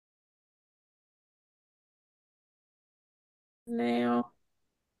Now,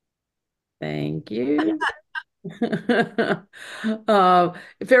 thank you. If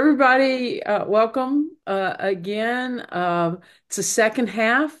everybody, welcome again. It's the second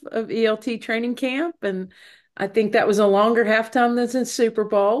half of ELT Training Camp, and I think that was a longer halftime than the Super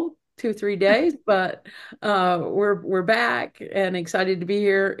Bowl, 2 or 3 days. But we're back and excited to be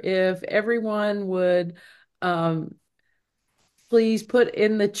here. If everyone would please put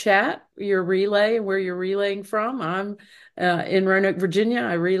in the chat your relay and where you're relaying from. I'm in Roanoke, Virginia.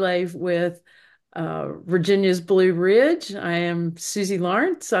 I relay with Virginia's Blue Ridge. I am Susie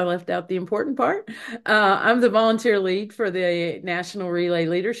Lawrence. I left out the important part. I'm the volunteer lead for the National Relay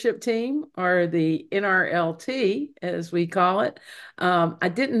Leadership Team, or the NRLT, as we call it. I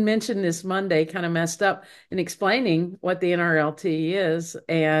didn't mention this Monday, kind of messed up in explaining what the NRLT is.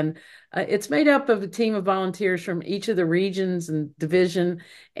 And it's made up of a team of volunteers from each of the regions and division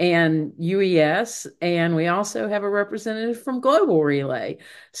and UES. And we also have a representative from Global Relay.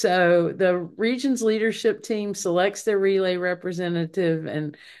 So the region's leadership team selects their relay representative,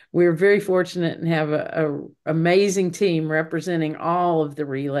 and we're very fortunate and have a amazing team representing all of the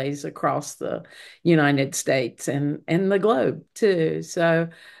relays across the United States and the globe too. So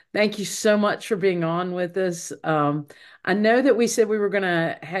thank you so much for being on with us. I know that we said we were going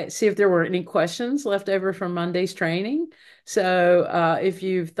to see if there were any questions left over from Monday's training. So if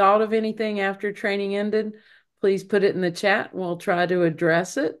you've thought of anything after training ended, please put it in the chat. We'll try to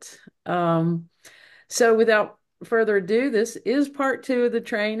address it. So without further ado, this is part two of the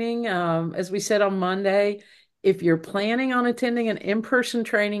training. As we said on Monday, if you're planning on attending an in-person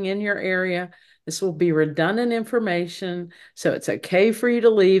training in your area, this will be redundant information. So it's okay for you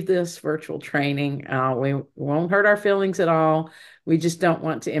to leave this virtual training. We won't hurt our feelings at all. We just don't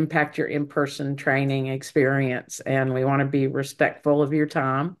want to impact your in-person training experience, and we want to be respectful of your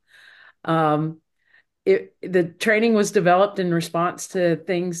time. The training was developed in response to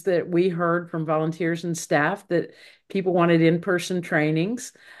things that we heard from volunteers and staff that people wanted in-person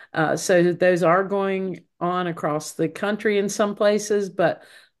trainings. So those are going on across the country in some places, but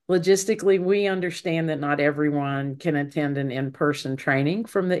logistically, we understand that not everyone can attend an in-person training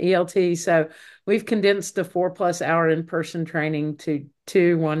from the ELT. So we've condensed a 4+ hour in-person training to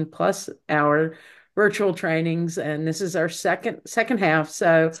two 1+ hour virtual trainings, and this is our second half.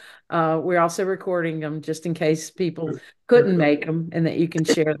 So we're also recording them just in case people couldn't make them, and that you can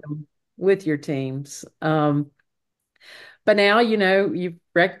share them with your teams. But now, you've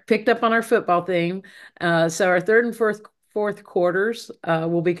picked up on our football theme. So our third and fourth quarters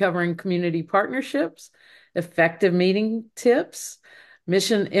will be covering community partnerships, effective meeting tips,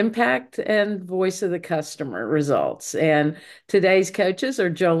 mission impact, and voice of the customer results. And today's coaches are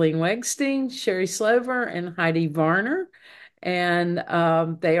Jolene Wegstein, Sherry Slover, and Heidi Varner. And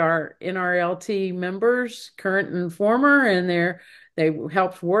they are NRLT members, current and former, and they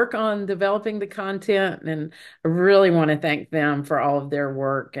helped work on developing the content. And I really want to thank them for all of their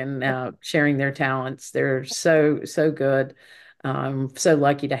work and sharing their talents. They're so good. I'm so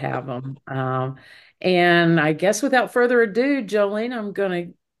lucky to have them. And I guess without further ado, Jolene, I'm going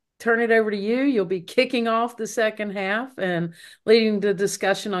to turn it over to you. You'll be kicking off the second half and leading the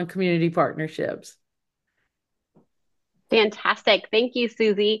discussion on community partnerships. Fantastic. Thank you,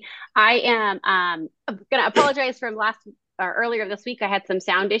 Susie. I am going to apologize from last or earlier this week. I had some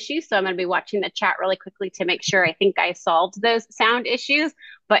sound issues, so I'm going to be watching the chat really quickly to make sure I think I solved those sound issues.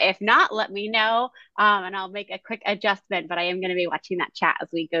 But if not, let me know, and I'll make a quick adjustment. But I am going to be watching that chat as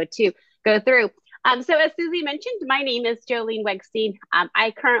we go through. So as Susie mentioned, my name is Jolene Wegstein.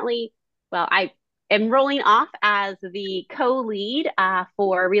 I am rolling off as the co-lead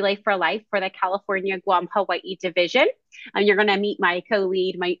for Relay for Life for the California, Guam, Hawaii division. You're going to meet my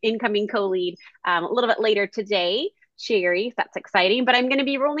co-lead, my incoming co-lead, a little bit later today, Sherry. So that's exciting. But I'm going to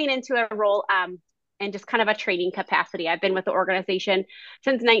be rolling into a role in just kind of a training capacity. I've been with the organization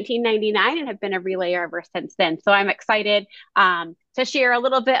since 1999 and have been a relayer ever since then. So I'm excited to share a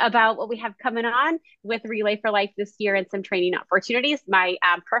little bit about what we have coming on with Relay for Life this year and some training opportunities. My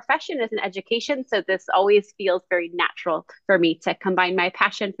profession is in education, so this always feels very natural for me to combine my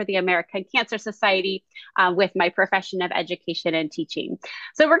passion for the American Cancer Society with my profession of education and teaching.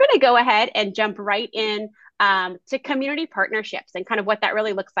 So we're going to go ahead and jump right in to community partnerships and kind of what that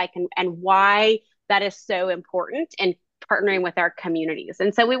really looks like and why that is so important in partnering with our communities.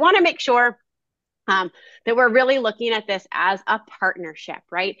 And so we want to make sure that we're really looking at this as a partnership,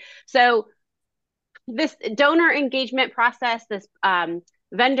 right? So this donor engagement process, this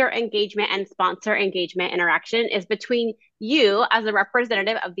vendor engagement and sponsor engagement interaction is between you as a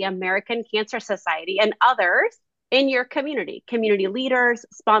representative of the American Cancer Society and others in your community leaders,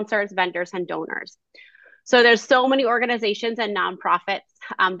 sponsors, vendors, and donors. So there's so many organizations and nonprofits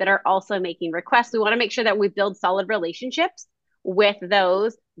that are also making requests. We want to make sure that we build solid relationships with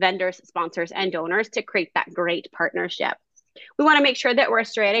those vendors, sponsors, and donors to create that great partnership. We want to make sure that we're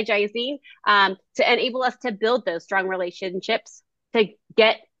strategizing to enable us to build those strong relationships to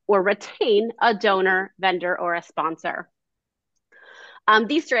get or retain a donor, vendor, or a sponsor.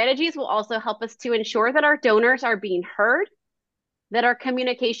 These strategies will also help us to ensure that our donors are being heard, that our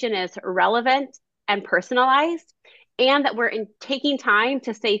communication is relevant and personalized, and that we're taking time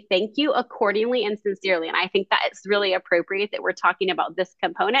to say thank you accordingly and sincerely. And I think that it's really appropriate that we're talking about this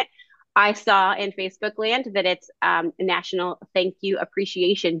component. I saw in Facebook land that it's National Thank You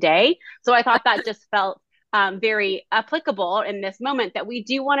Appreciation Day. So I thought that just felt very applicable in this moment, that we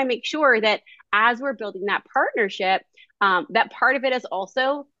do want to make sure that as we're building that partnership, that part of it is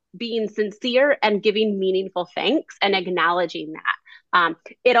also being sincere and giving meaningful thanks and acknowledging that.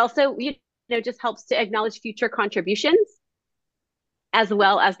 It also, just helps to acknowledge future contributions as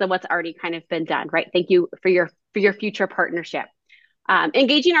well as what's already kind of been done, right? Thank you for your future partnership.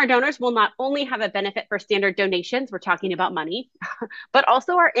 Engaging our donors will not only have a benefit for standard donations, we're talking about money, but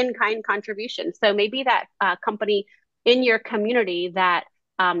also our in-kind contributions. So maybe that company in your community that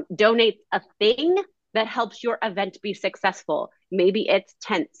donates a thing that helps your event be successful. Maybe it's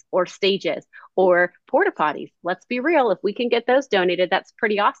tents or stages or porta potties. Let's be real. If we can get those donated, that's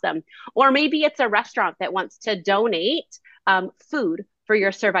pretty awesome. Or maybe it's a restaurant that wants to donate food for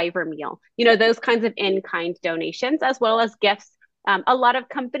your survivor meal. Those kinds of in-kind donations, as well as gifts. A lot of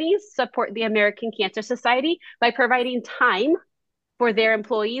companies support the American Cancer Society by providing time for their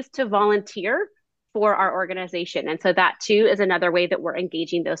employees to volunteer for our organization. And so that too is another way that we're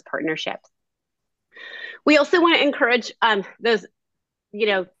engaging those partnerships. We also want to encourage those,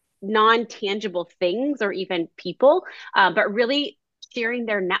 non-tangible things or even people, but really sharing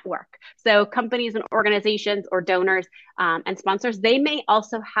their network. So companies and organizations or donors and sponsors, they may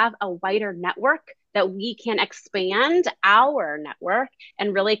also have a wider network that we can expand our network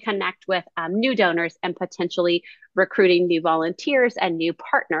and really connect with new donors and potentially recruiting new volunteers and new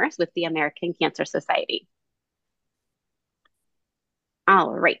partners with the American Cancer Society.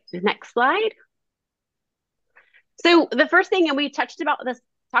 All right, next slide. So the first thing, and we talked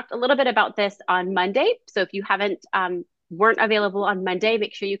a little bit about this on Monday. So if you weren't available on Monday,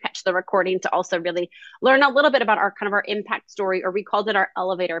 make sure you catch the recording to also really learn a little bit about our impact story, or we called it our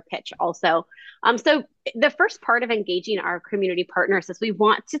elevator pitch also. So the first part of engaging our community partners is we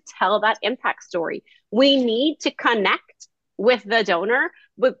want to tell that impact story. We need to connect with the donor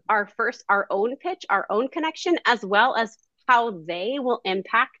with our own pitch, our own connection, as well as how they will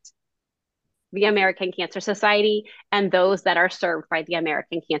impact the American Cancer Society and those that are served by the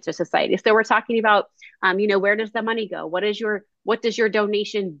American Cancer Society. So we're talking about, where does the money go? What does your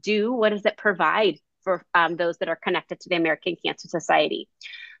donation do? What does it provide for those that are connected to the American Cancer Society?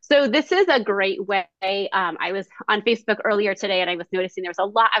 So this is a great way. I was on Facebook earlier today and I was noticing there was a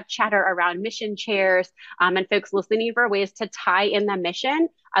lot of chatter around mission chairs and folks listening for ways to tie in the mission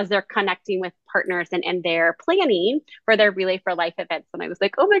as they're connecting with partners and they're planning for their Relay for Life events. And I was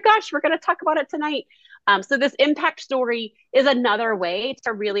like, oh my gosh, we're going to talk about it tonight. So this impact story is another way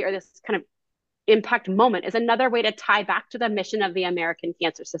to really, or this kind of impact moment is another way to tie back to the mission of the American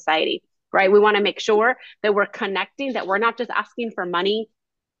Cancer Society, right? We want to make sure that we're connecting, that we're not just asking for money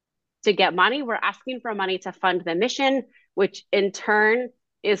to get money. We're asking for money to fund the mission, which in turn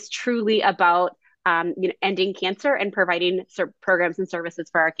is truly about ending cancer and providing programs and services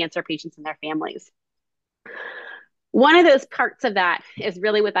for our cancer patients and their families. One of those parts of that is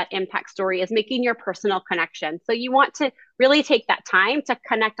really with that impact story is making your personal connection. So you want to really take that time to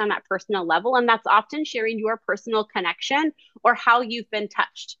connect on that personal level. And that's often sharing your personal connection or how you've been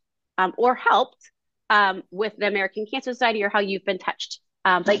touched or helped with the American Cancer Society, or how you've been touched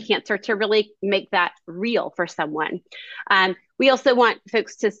by cancer, to really make that real for someone. We also want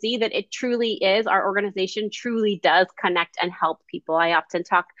folks to see that it truly is, our organization truly does connect and help people. I often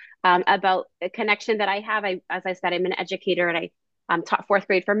talk about the connection that I have. As I said, I'm an educator and I taught fourth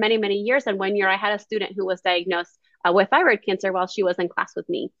grade for many, many years. And one year I had a student who was diagnosed with thyroid cancer while she was in class with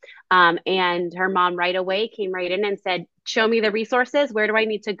me. And her mom right away came right in and said, show me the resources. Where do I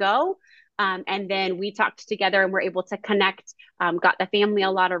need to go? And then we talked together and were able to connect, got the family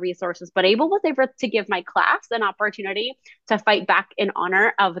a lot of resources, but was able to give my class an opportunity to fight back in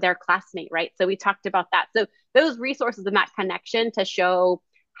honor of their classmate, right? So we talked about that. So those resources and that connection to show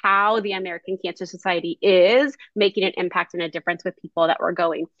how the American Cancer Society is making an impact and a difference with people that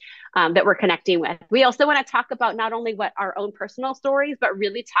we're connecting with. We also want to talk about not only what our own personal stories, but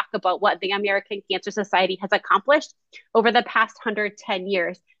really talk about what the American Cancer Society has accomplished over the past 110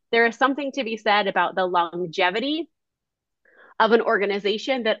 years. there is something to be said about the longevity of an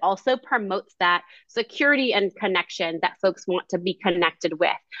organization that also promotes that security and connection that folks want to be connected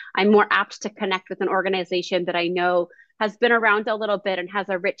with. I'm more apt to connect with an organization that I know has been around a little bit and has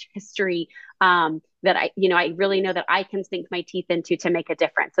a rich history, that I really know that I can sink my teeth into to make a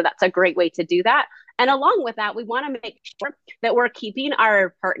difference. So that's a great way to do that. And along with that, we want to make sure that we're keeping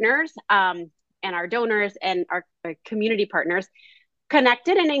our partners, and our donors and our community partners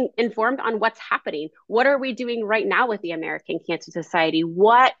connected and informed on what's happening. What are we doing right now with the American Cancer Society?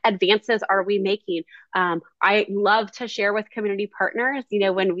 What advances are we making? I love to share with community partners,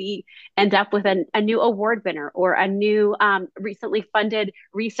 when we end up with a new award winner or a new recently funded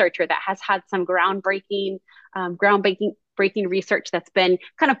researcher that has had some groundbreaking breaking research that's been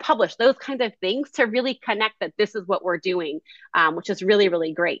kind of published, those kinds of things to really connect that this is what we're doing, which is really,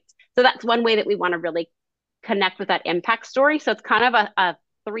 really great. So that's one way that we want to really connect with that impact story. So it's kind of a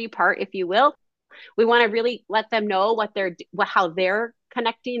three-part, if you will. We want to really let them know how they're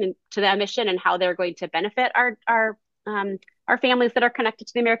connecting to that mission and how they're going to benefit our families that are connected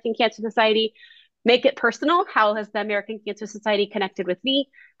to the American Cancer Society. Make it personal. How has the American Cancer Society connected with me?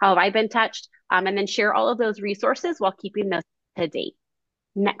 How have I been touched? And then share all of those resources while keeping those to date.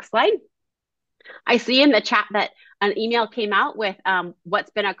 Next slide. I see in the chat that an email came out with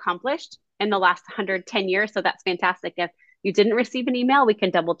what's been accomplished in the last 110 years. So that's fantastic. If you didn't receive an email, we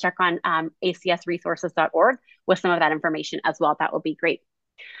can double check on acsresources.org with some of that information as well. That would be great.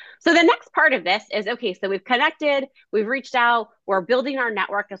 So the next part of this is, okay, so we've connected, we've reached out, we're building our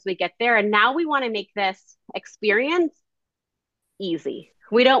network as we get there. And now we want to make this experience easy.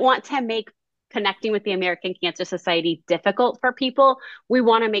 We don't want to make connecting with the American Cancer Society difficult for people. We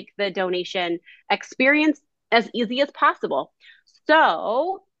want to make the donation experience as easy as possible.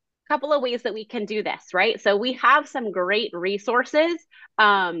 So a couple of ways that we can do this, right? So we have some great resources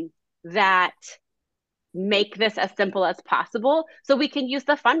that make this as simple as possible. So we can use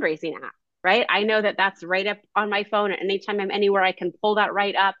the fundraising app, right? I know that that's right up on my phone. And anytime I'm anywhere, I can pull that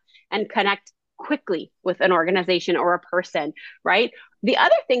right up and connect quickly with an organization or a person, right? The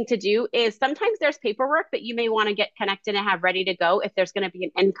other thing to do is sometimes there's paperwork that you may want to get connected and have ready to go if there's going to be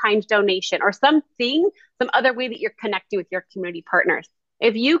an in-kind donation or some other way that you're connecting with your community partners.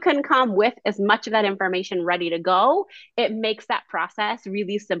 If you can come with as much of that information ready to go, it makes that process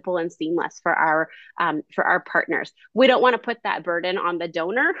really simple and seamless for our partners. We don't want to put that burden on the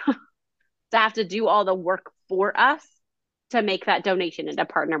donor to have to do all the work for us to make that donation and to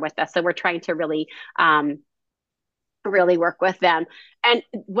partner with us. So we're trying to really work with them. And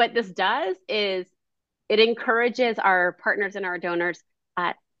what this does is it encourages our partners and our donors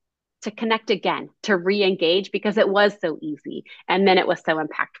to connect again, to re-engage, because it was so easy and then it was so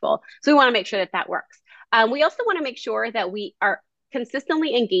impactful. So we want to make sure that that works. We also want to make sure that we are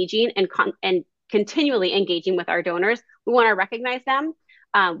consistently engaging and continually engaging with our donors. We want to recognize them.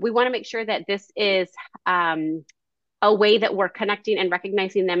 We want to make sure that this is a way that we're connecting and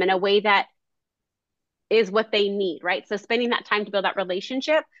recognizing them in a way that is what they need, right? So spending that time to build that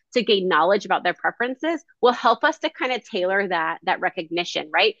relationship, to gain knowledge about their preferences will help us to kind of tailor that recognition,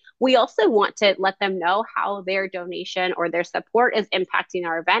 right? We also want to let them know how their donation or their support is impacting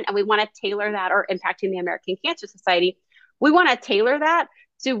our event. And we want to tailor that, or impacting the American Cancer Society. We want to tailor that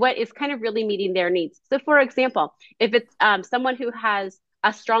to what is kind of really meeting their needs. So for example, if it's someone who has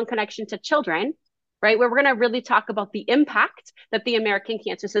a strong connection to children, right, where we're going to really talk about the impact that the American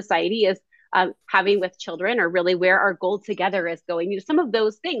Cancer Society is having with children, or really where our goal together is going. Some of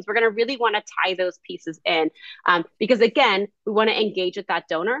those things, we're going to really want to tie those pieces in, because again, we want to engage with that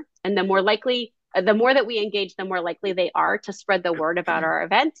donor. And the more that we engage, the more likely they are to spread the word about our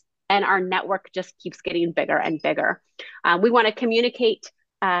event. And our network just keeps getting bigger and bigger. We want to communicate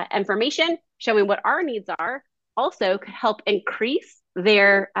information, showing what our needs are, also could help increase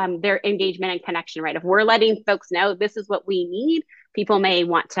their engagement and connection, right? If we're letting folks know this is what we need, people may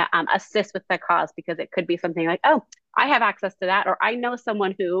want to assist with the cause, because it could be something like, oh, I have access to that, or I know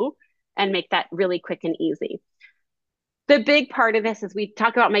someone who, and make that really quick and easy. The big part of this is we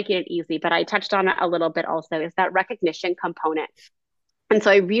talk about making it easy, but I touched on it a little bit also, is that recognition component. And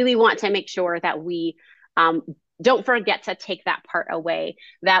so I really want to make sure that we don't forget to take that part away,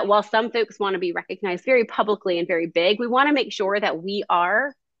 that while some folks want to be recognized very publicly and very big, we want to make sure that we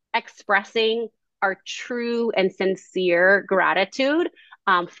are expressing our true and sincere gratitude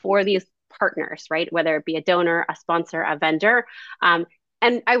for these partners, right? Whether it be a donor, a sponsor, a vendor. And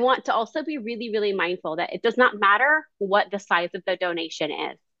I want to also be really, really mindful that it does not matter what the size of the donation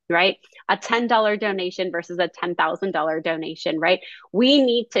is, right? A $10 donation versus a $10,000 donation, right? We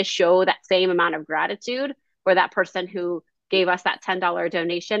need to show that same amount of gratitude for that person who gave us that $10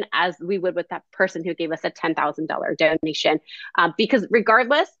 donation as we would with that person who gave us a $10,000 donation. Because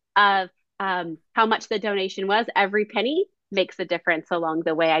regardless of how much the donation was, every penny makes a difference along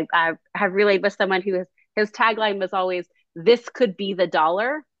the way. I have relayed with someone who his tagline was always, "This could be the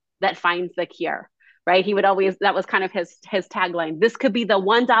dollar that finds the cure." Right? He would always, that was kind of his tagline. This could be the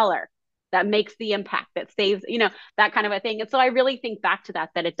 $1 that makes the impact, that saves, that kind of a thing. And so I really think back to that,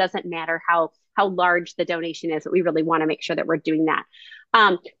 that it doesn't matter how large the donation is, but we really want to make sure that we're doing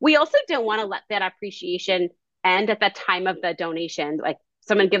that. We also don't want to let that appreciation end at the time of the donation. Like,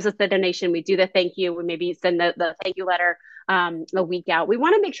 someone gives us the donation, we do the thank you, we maybe send the thank you letter a week out. We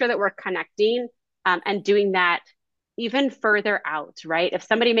want to make sure that we're connecting and doing that even further out, right? If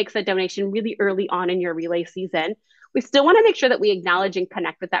somebody makes a donation really early on in your relay season, we still want to make sure that we acknowledge and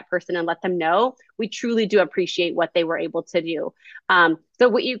connect with that person and let them know we truly do appreciate what they were able to do. So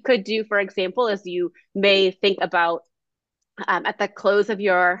what you could do, for example, is you may think about at the close of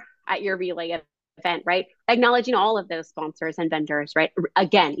your relay event, right? Acknowledging all of those sponsors and vendors, right?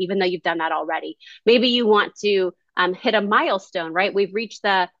 Again, even though you've done that already, maybe you want to hit a milestone, right? We've reached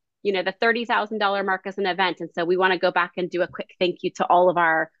the $30,000 mark as an event, and so we want to go back and do a quick thank you to all of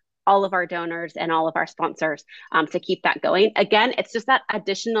our donors and all of our sponsors to keep that going. Again, it's just that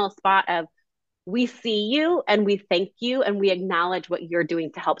additional spot of, we see you and we thank you and we acknowledge what you're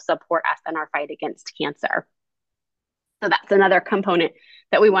doing to help support us in our fight against cancer. So that's another component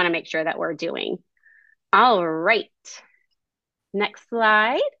that we want to make sure that we're doing. All right. Next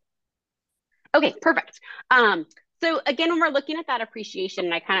slide. Okay, perfect. So again, when we're looking at that appreciation,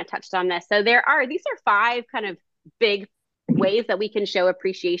 and I kind of touched on this, so these are 5 kind of big ways that we can show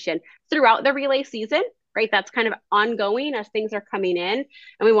appreciation throughout the relay season, right? That's kind of ongoing as things are coming in. And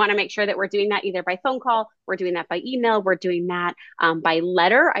we want to make sure that we're doing that either by phone call, we're doing that by email, we're doing that by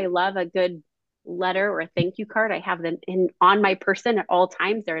letter. I love a good letter or a thank you card. I have them on my person at all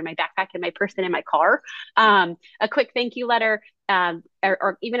times. They're in my backpack, in my person, in my car. A quick thank you letter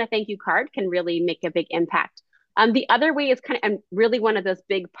or even a thank you card can really make a big impact. The other way is and really one of those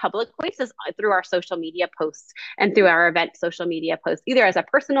big public ways is through our social media posts and through our event social media posts, either as a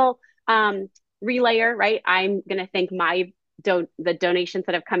personal relayer, right? I'm going to thank the donations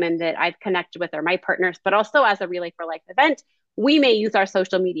that have come in that I've connected with, or my partners, but also as a Relay for Life event, we may use our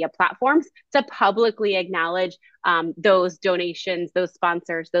social media platforms to publicly acknowledge those donations, those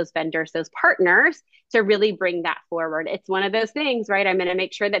sponsors, those vendors, those partners, to really bring that forward. It's one of those things, right? I'm going to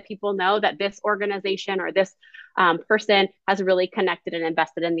make sure that people know that this organization or this person has really connected and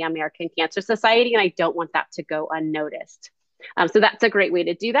invested in the American Cancer Society, and I don't want that to go unnoticed. So that's a great way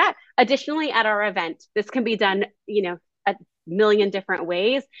to do that. Additionally, at our event, this can be done, a million different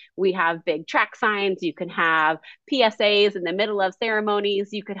ways. We have big track signs. You can have PSAs in the middle of ceremonies.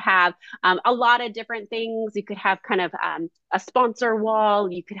 You could have a lot of different things. You could have kind of a sponsor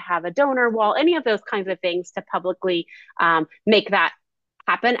wall. You could have a donor wall, any of those kinds of things to publicly make that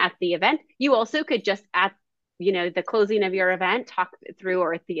happen at the event. You also could just at the closing of your event, talk through,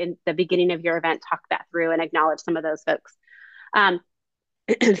 or at the beginning of your event, talk that through and acknowledge some of those folks.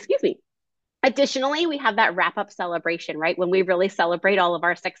 Excuse me. Additionally, we have that wrap up celebration, right? When we really celebrate all of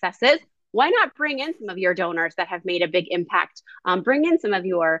our successes, why not bring in some of your donors that have made a big impact? Bring in some of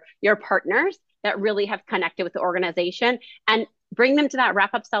your partners that really have connected with the organization and bring them to that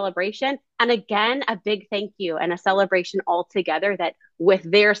wrap up celebration. And again, a big thank you and a celebration all together, that with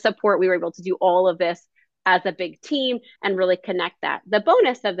their support, we were able to do all of this as a big team and really connect that. The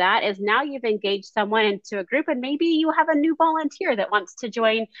bonus of that is now you've engaged someone into a group, and maybe you have a new volunteer that wants to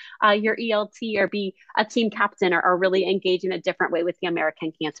join your ELT or be a team captain, or really engage in a different way with the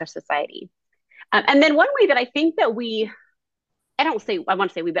American Cancer Society. And then one way that I think that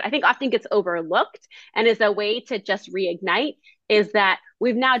I think often gets overlooked and is a way to just reignite, is that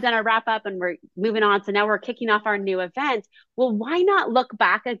we've now done a wrap up and we're moving on. So now we're kicking off our new event. Well, why not look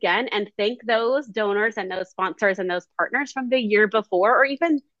back again and thank those donors and those sponsors and those partners from the year before, or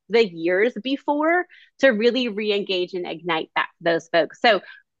even the years before, to really re-engage and ignite those folks. So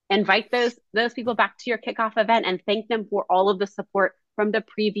invite those people back to your kickoff event and thank them for all of the support from the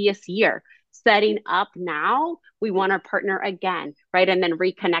previous year. Setting up now, we want to partner again, right? And then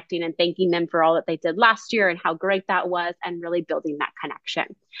reconnecting and thanking them for all that they did last year and how great that was, and really building that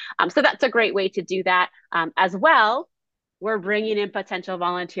connection. So that's a great way to do that. As well, we're bringing in potential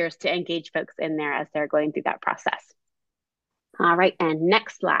volunteers to engage folks in there as they're going through that process. All right, and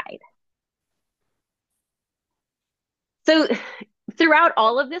next slide. So throughout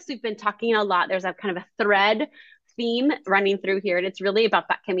all of this, we've been talking a lot. There's a kind of a thread theme running through here, and it's really about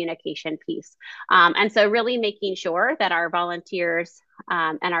that communication piece. And so really making sure that our volunteers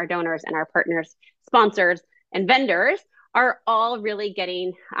and our donors and our partners, sponsors, and vendors are all really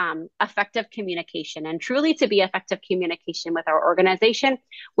getting effective communication. And truly, to be effective communication with our organization,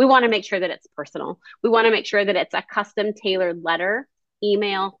 we want to make sure that it's personal. We want to make sure that it's a custom tailored letter,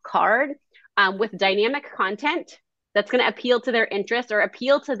 email, card with dynamic content that's going to appeal to their interest or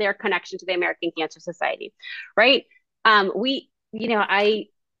appeal to their connection to the American Cancer Society, right? I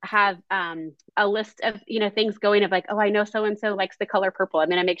have a list of things going of like, oh, I know so and so likes the color purple. I'm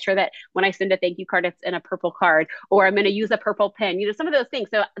going to make sure that when I send a thank you card, it's in a purple card, or I'm going to use a purple pen. Some of those things.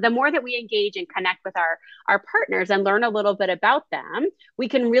 So the more that we engage and connect with our partners and learn a little bit about them, we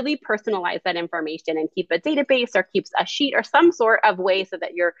can really personalize that information and keep a database or keeps a sheet or some sort of way so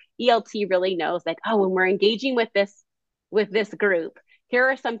that your ELT really knows like, oh, when we're engaging with this group, here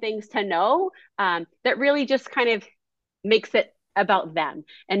are some things to know that really just kind of makes it about them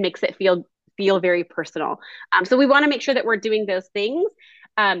and makes it feel very personal. So we want to make sure that we're doing those things.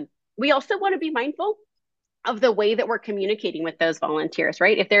 We also want to be mindful of the way that we're communicating with those volunteers,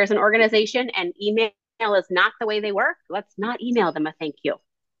 right? If there's an organization and email is not the way they work, let's not email them a thank you.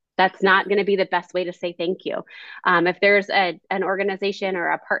 That's not going to be the best way to say thank you. If there's an organization or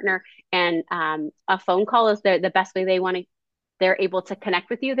a partner and a phone call is the best way they're able to connect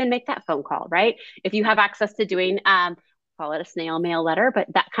with you, then make that phone call, right? If you have access to doing call it a snail mail letter, but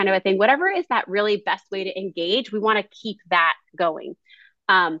that kind of a thing, whatever is that really best way to engage, we want to keep that going.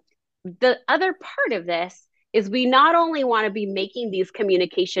 The other part of this is we not only want to be making these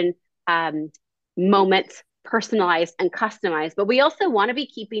communication moments personalized and customized, but we also want to be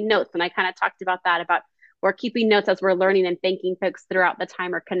keeping notes. And I kind of talked about that, about we're keeping notes as we're learning and thanking folks throughout the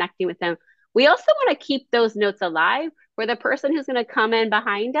time or connecting with them. We also want to keep those notes alive for the person who's going to come in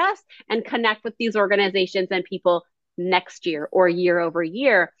behind us and connect with these organizations and people next year or year over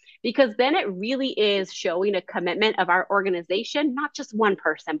year, because then it really is showing a commitment of our organization, not just one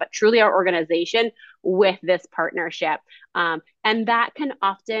person, but truly our organization with this partnership. And that can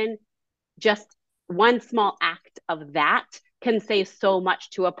often just one small act of that can say so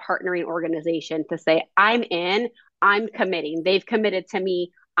much to a partnering organization to say, I'm in, I'm committing, they've committed to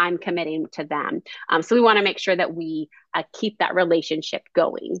me, I'm committing to them. So we want to make sure that we keep that relationship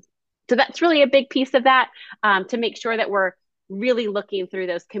going. So that's really a big piece of that, to make sure that we're really looking through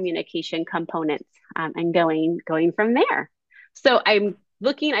those communication components and going from there. So I'm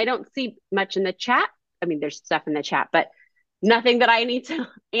looking, I don't see much in the chat. I mean, there's stuff in the chat, but nothing that I need to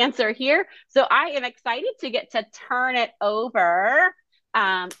answer here. So I am excited to get to turn it over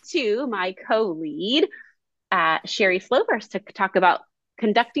to my co-lead, Sherry Slovers, to talk about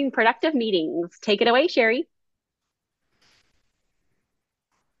conducting productive meetings. Take it away, Sherry.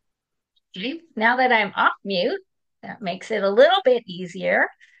 Now that I'm off mute, that makes it a little bit easier.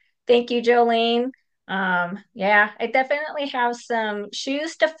 Thank you, Jolene. Yeah, I definitely have some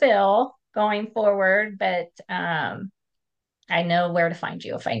shoes to fill going forward, but I know where to find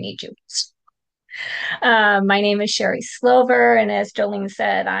you if I need you. My name is Sherry Slover, and as Jolene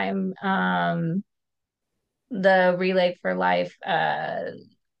said, I'm the Relay for Life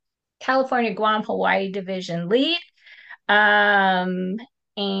California, Guam, Hawaii Division lead.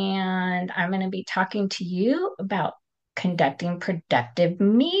 And I'm going to be talking to you about conducting productive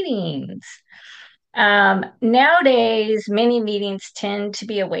meetings. Nowadays, many meetings tend to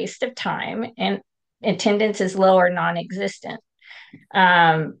be a waste of time and attendance is low or non-existent.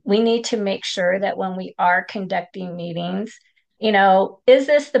 We need to make sure that when we are conducting meetings, is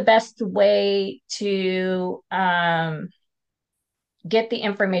this the best way to get the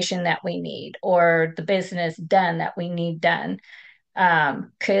information that we need or the business done that we need done?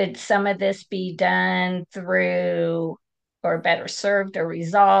 Could some of this be done through or better served or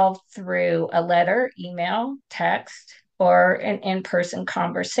resolved through a letter, email, text, or an in-person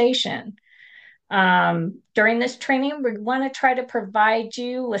conversation? During this training, we want to try to provide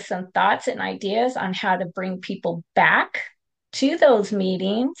you with some thoughts and ideas on how to bring people back to those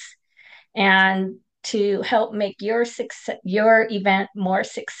meetings and to help make your event more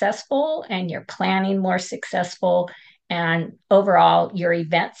successful and your planning more successful and overall your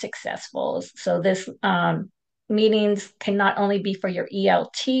event successful. So this meetings can not only be for your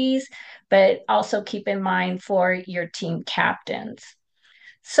ELTs, but also keep in mind for your team captains.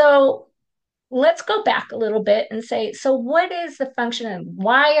 So let's go back a little bit and say, so what is the function and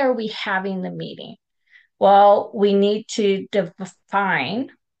why are we having the meeting? Well, we need to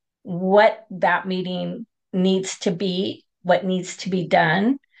define what that meeting needs to be, what needs to be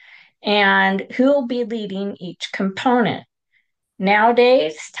done, and who will be leading each component.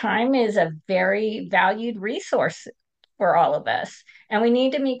 Nowadays, time is a very valued resource for all of us, and we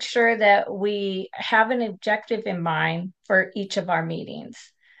need to make sure that we have an objective in mind for each of our meetings.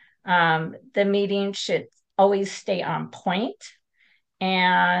 The meeting should always stay on point.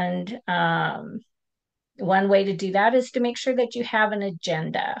 And one way to do that is to make sure that you have an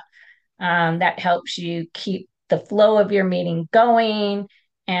agenda that helps you keep the flow of your meeting going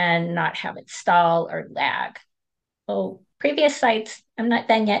and not have it stall or lag. Oh, previous sites, I'm not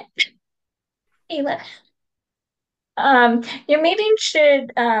done yet. Ayla. Your meeting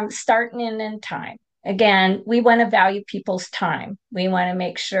should start and end in time. Again, we want to value people's time. We want to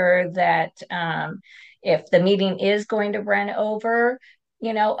make sure that if the meeting is going to run over,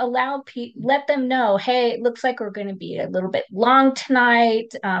 let them know, hey, it looks like we're going to be a little bit long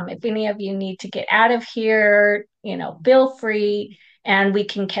tonight. If any of you need to get out of here, feel free, and we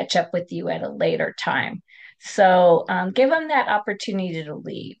can catch up with you at a later time. So give them that opportunity to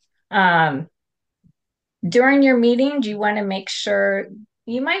leave. During your meetings, you want to make sure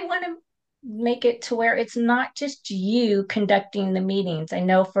you might want to make it to where it's not just you conducting the meetings. I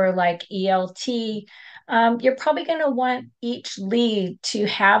know for like ELT, you're probably going to want each lead to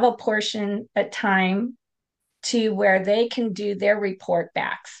have a portion of time to where they can do their report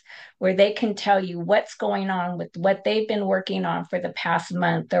backs, where they can tell you what's going on with what they've been working on for the past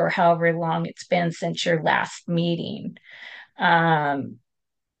month or however long it's been since your last meeting.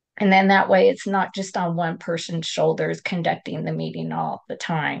 And then that way it's not just on one person's shoulders conducting the meeting all the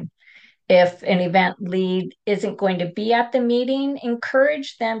time. If an event lead isn't going to be at the meeting,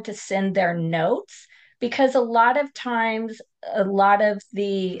 encourage them to send their notes, because a lot of times, a lot of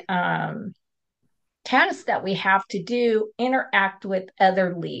the tasks that we have to do interact with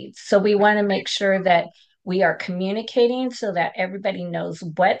other leads. So we want to make sure that we are communicating so that everybody knows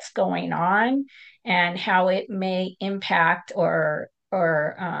what's going on and how it may impact or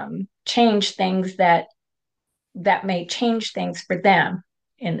change things that may change things for them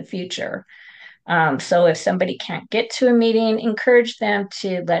in the future. So if somebody can't get to a meeting, encourage them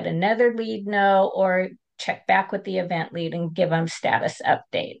to let another lead know or check back with the event lead and give them status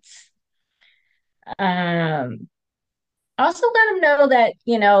updates. Also let them know that,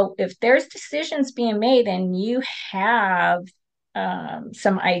 if there's decisions being made and you have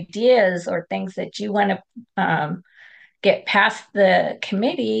some ideas or things that you want to get past the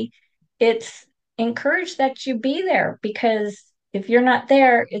committee, it's encouraged that you be there, because if you're not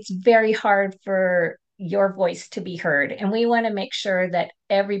there, it's very hard for your voice to be heard. And we want to make sure that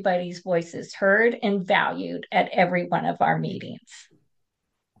everybody's voice is heard and valued at every one of our meetings.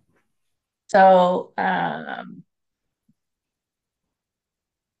 So,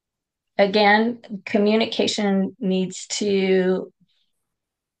 again, communication needs to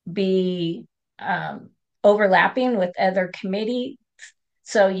be overlapping with other committees.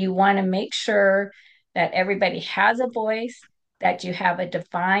 So you want to make sure that everybody has a voice, that you have a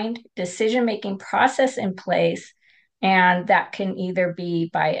defined decision-making process in place, and that can either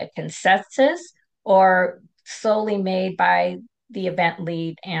be by a consensus or solely made by the event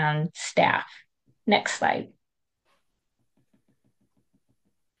lead and staff. Next slide.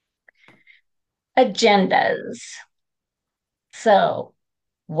 Agendas. So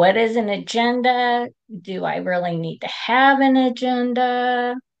what is an agenda? Do I really need to have an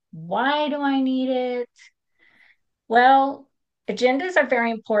agenda? Why do I need it? Well, agendas are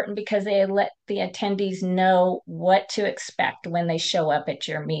very important because they let the attendees know what to expect when they show up at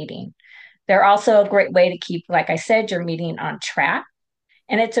your meeting. They're also a great way to keep, like I said, your meeting on track.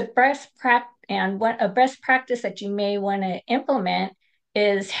 And it's a best practice, and what a best practice that you may want to implement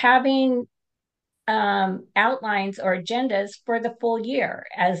is having outlines or agendas for the full year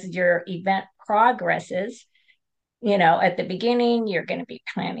as your event progresses. At the beginning, you're going to be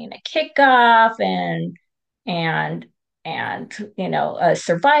planning a kickoff and a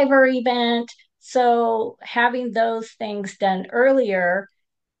survivor event. So having those things done earlier,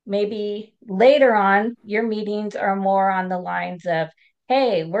 maybe later on, your meetings are more on the lines of,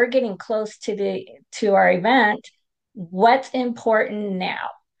 hey, we're getting close to our event. What's important now?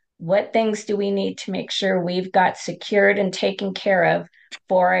 What things do we need to make sure we've got secured and taken care of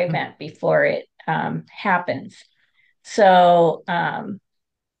for our event before it happens? So the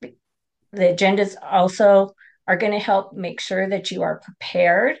agendas also are going to help make sure that you are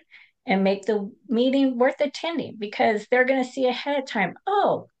prepared and make the meeting worth attending, because they're going to see ahead of time,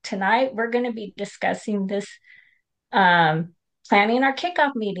 oh, tonight we're going to be discussing this, planning our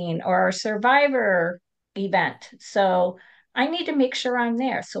kickoff meeting or our survivor event. So I need to make sure I'm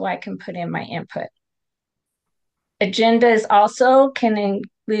there so I can put in my input. Agendas also can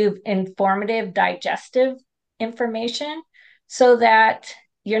include informative, digestive information so that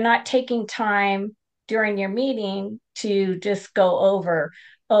you're not taking time during your meeting to just go over,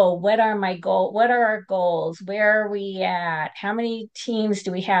 oh, what are our goals? Where are we at? How many teams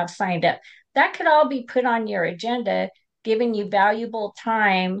do we have signed up? That could all be put on your agenda, giving you valuable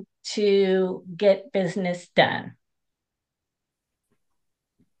time to get business done.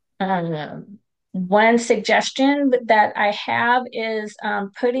 One suggestion that I have is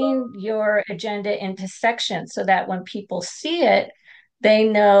putting your agenda into sections so that when people see it, they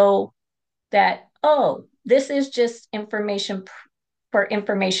know that, oh, this is just information for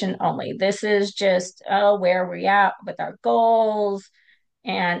information only. This is just, oh, where we at with our goals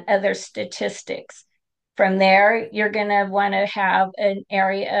and other statistics. From there, you're going to want to have an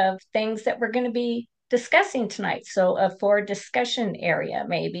area of things that we're going to be discussing tonight. So, a for discussion area,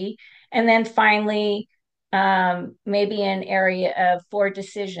 maybe. And then finally, maybe an area of for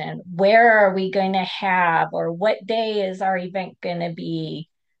decision. Where are we going to have, or what day is our event going to be?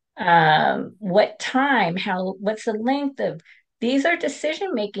 What time? What's the length of? These are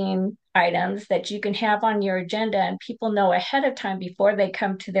decision making items that you can have on your agenda, and people know ahead of time before they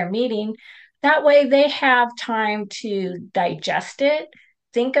come to their meeting. That way, they have time to digest it,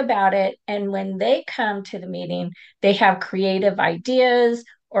 think about it, and when they come to the meeting, they have creative ideas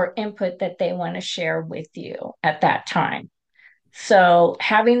or input that they want to share with you at that time. So,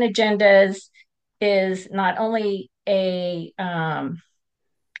 having agendas is not only a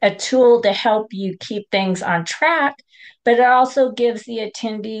tool to help you keep things on track, but it also gives the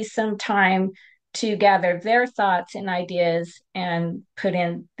attendees some time to gather their thoughts and ideas and put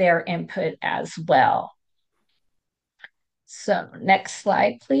in their input as well. So, next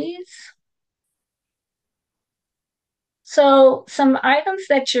slide, please. So, some items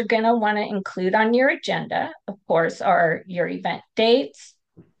that you're going to want to include on your agenda, of course, are your event dates,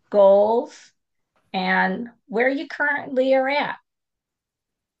 goals, and where you currently are at.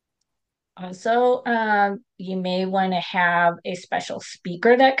 Also, you may want to have a special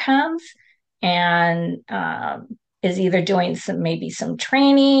speaker that comes and is either doing maybe some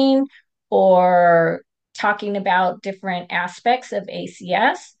training or talking about different aspects of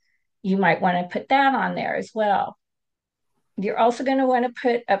ACS. You might want to put that on there as well. You're also going to want to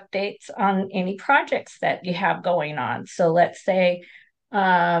put updates on any projects that you have going on. So let's say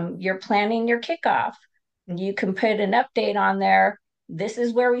you're planning your kickoff. You can put an update on there. This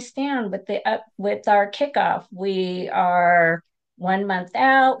is where we stand with our kickoff. We are 1 month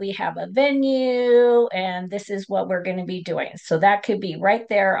out. We have a venue, and this is what we're going to be doing. So that could be right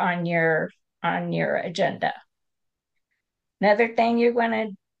there on your agenda. Another thing you're going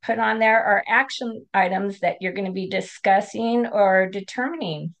to put on there are action items that you're going to be discussing or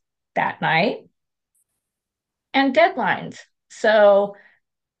determining that night, and deadlines. So,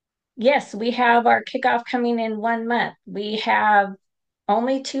 yes, we have our kickoff coming in 1 month. We have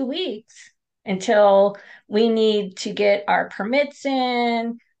only 2 weeks until we need to get our permits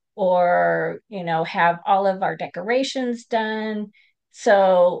in or, have all of our decorations done.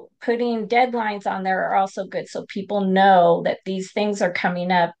 So putting deadlines on there are also good so people know that these things are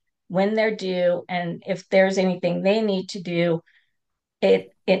coming up when they're due, and if there's anything they need to do,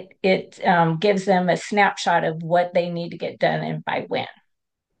 it gives them a snapshot of what they need to get done and by when.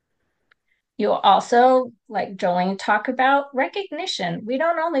 You'll also, like Jolene talk about, recognition. We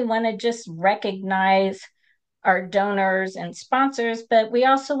don't only want to just recognize our donors and sponsors, but we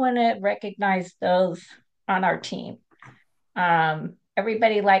also want to recognize those on our team.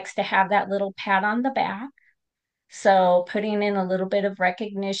 Everybody likes to have that little pat on the back. So putting in a little bit of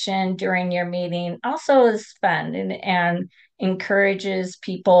recognition during your meeting also is fun and encourages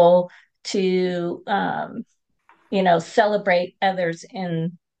people to, celebrate others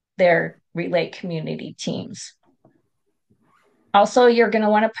in their relay community teams. Also, you're going to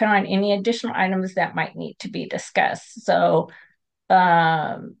want to put on any additional items that might need to be discussed. So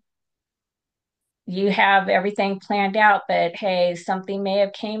you have everything planned out, but hey, something may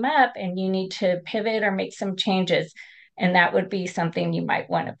have came up and you need to pivot or make some changes. And that would be something you might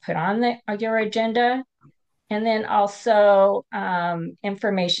want to put on your agenda. And then also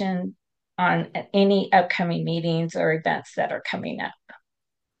information on any upcoming meetings or events that are coming up.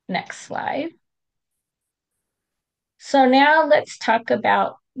 Next slide. So now let's talk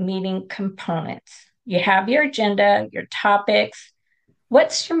about meeting components. You have your agenda, your topics.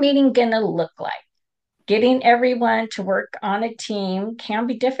 What's your meeting going to look like? Getting everyone to work on a team can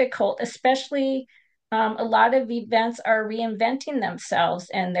be difficult, especially a lot of events are reinventing themselves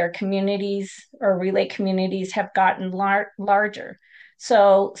and their communities or relay communities have gotten larger.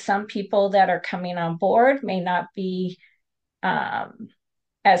 So some people that are coming on board may not be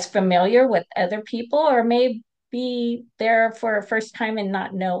as familiar with other people or may be there for a first time and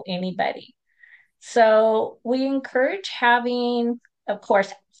not know anybody. So we encourage having, of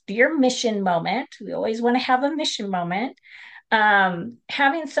course, your mission moment. We always want to have a mission moment.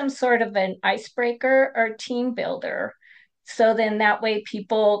 Having some sort of an icebreaker or team builder. So then that way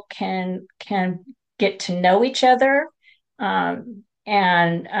people can get to know each other,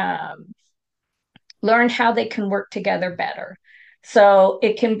 and learn how they can work together better. So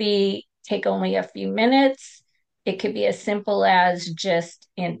it can be take only a few minutes. It could be as simple as just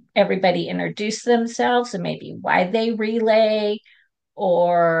everybody introduce themselves and maybe why they relay,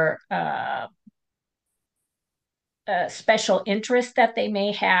 or a special interest that they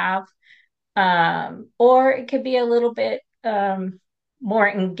may have. Or it could be a little bit more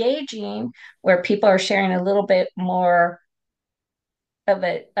engaging, where people are sharing a little bit more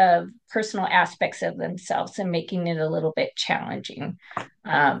of personal aspects of themselves and making it a little bit challenging.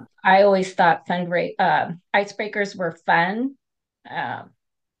 I always thought icebreakers were fun, uh,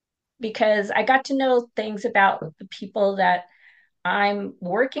 because I got to know things about the people that I'm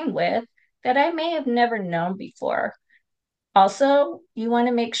working with that I may have never known before. Also, you want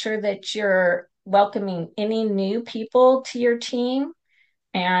to make sure that you're welcoming any new people to your team,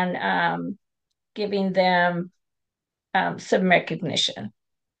 and giving them some recognition.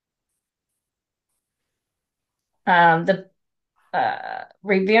 The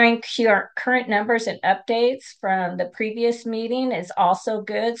Reviewing current numbers and updates from the previous meeting is also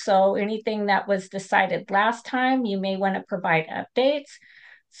good. So anything that was decided last time, you may want to provide updates.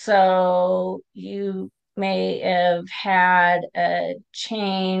 So you may have had a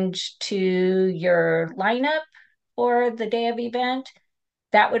change to your lineup for the day of event.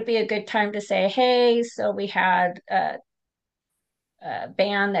 That would be a good time to say, hey, so we had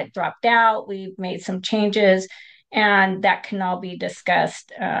band that dropped out. We've made some changes, and that can all be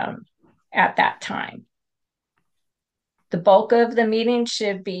discussed at that time. The bulk of the meeting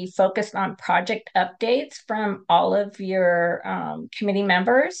should be focused on project updates from all of your committee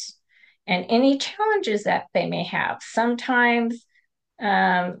members and any challenges that they may have. Sometimes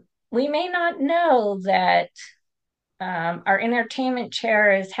we may not know that our entertainment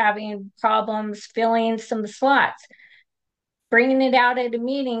chair is having problems filling some slots. Bringing it out at a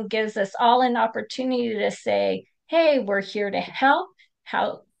meeting gives us all an opportunity to say, hey, we're here to help.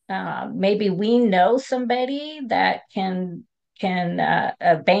 How maybe we know somebody that can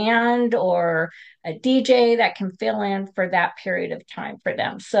a band or a DJ that can fill in for that period of time for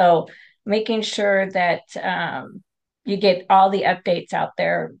them. So making sure that you get all the updates out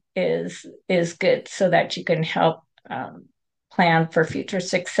there is good, so that you can help plan for future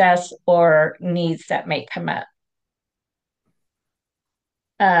success or needs that may come up.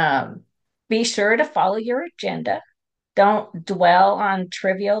 Um, be sure to follow your agenda. Don't dwell on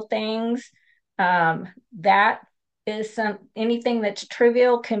trivial things. That is anything that's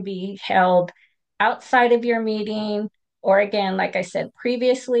trivial can be held outside of your meeting, or again, like I said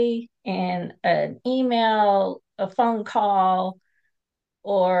previously, in an email, a phone call,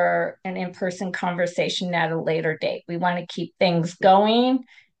 or an in-person conversation at a later date. We want to keep things going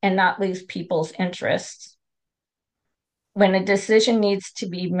and not lose people's interests. When a decision needs to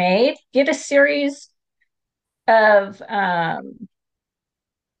be made, get a series of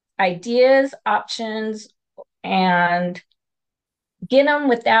ideas, options, and get them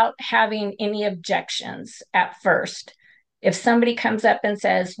without having any objections at first. If somebody comes up and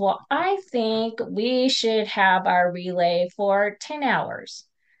says, well, I think we should have our relay for 10 hours,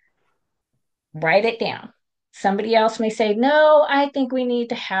 write it down. Somebody else may say, no, I think we need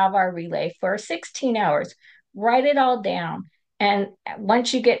to have our relay for 16 hours. Write it all down. And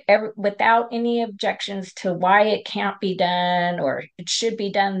once you get without any objections to why it can't be done or it should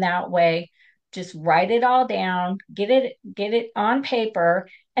be done that way, just write it all down, get it on paper,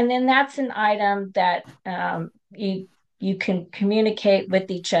 and then that's an item that you can communicate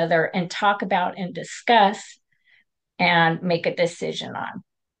with each other and talk about and discuss and make a decision on.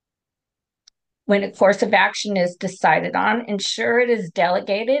 When a course of action is decided on, ensure it is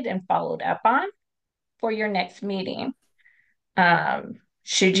delegated and followed up on for your next meeting.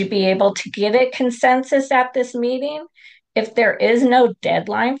 Should you be able to get a consensus at this meeting? If there is no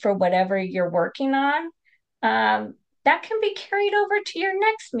deadline for whatever you're working on, that can be carried over to your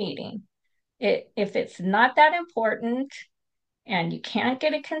next meeting. If it's not that important and you can't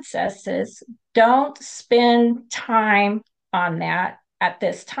get a consensus, don't spend time on that at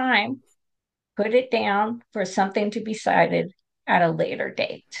this time. Put it down for something to be decided at a later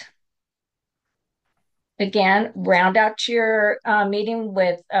date. Again, round out your meeting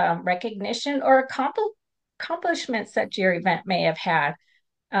with recognition or accomplishments that your event may have had.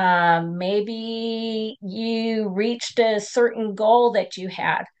 Maybe you reached a certain goal that you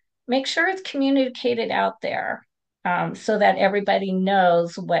had. Make sure it's communicated out there, so that everybody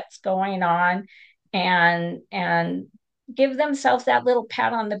knows what's going on, and give themselves that little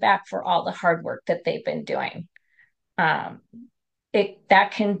pat on the back for all the hard work that they've been doing. Um,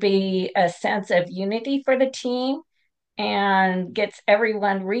 that can be a sense of unity for the team and gets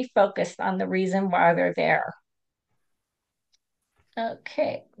everyone refocused on the reason why they're there.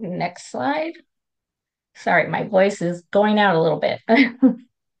 Okay, next slide. Sorry, my voice is going out a little bit.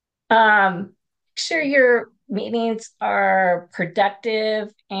 Make sure your meetings are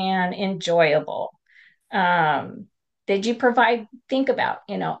productive and enjoyable. Um, did you think about,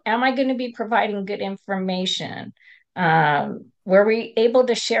 am I going to be providing good information? Were we able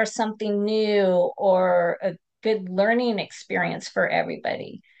to share something new or a good learning experience for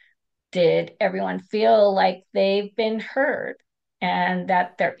everybody? Did everyone feel like they've been heard and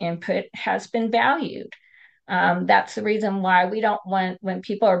that their input has been valued? That's the reason why we don't want, when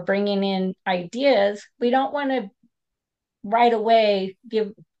people are bringing in ideas, we don't want to right away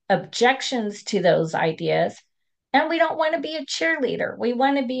give objections to those ideas. And we don't want to be a cheerleader. We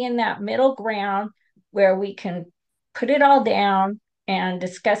want to be in that middle ground where we can put it all down and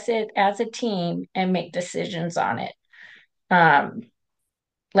discuss it as a team and make decisions on it. Um,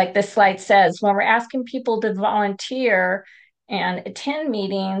 like the slide says, when we're asking people to volunteer and attend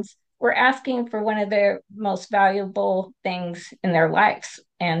meetings, we're asking for one of their most valuable things in their lives,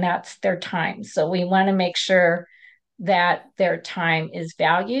 and that's their time. So we want to make sure that their time is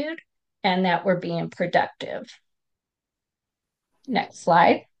valued and that we're being productive. Next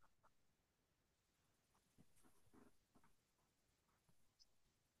slide.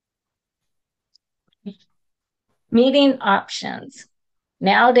 Meeting options.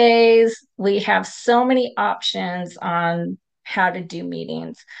 Nowadays, we have so many options on how to do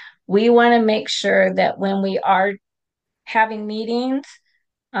meetings. We want to make sure that when we are having meetings,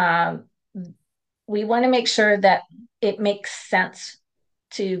 um, we want to make sure that it makes sense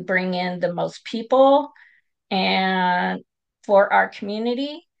to bring in the most people and for our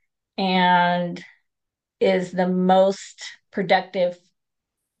community and is the most productive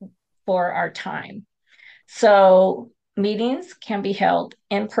for our time. So meetings can be held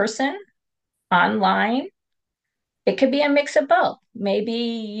in person, online. It could be a mix of both. Maybe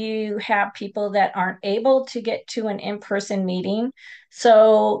you have people that aren't able to get to an in-person meeting,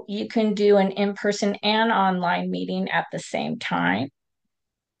 so you can do an in-person and online meeting at the same time.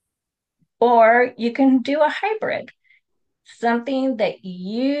 Or you can do a hybrid, something that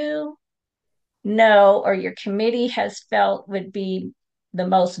you know or your committee has felt would be the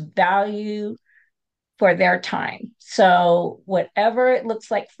most value for their time. So, whatever it looks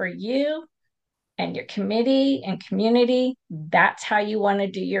like for you and your committee and community, that's how you want to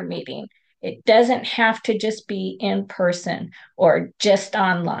do your meeting. It doesn't have to just be in person or just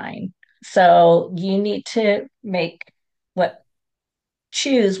online. So, you need to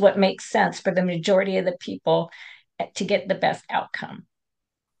choose what makes sense for the majority of the people to get the best outcome.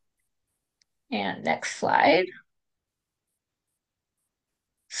 And next slide.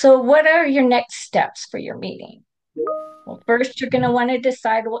 So, what are your next steps for your meeting? Well, first, you're going to want to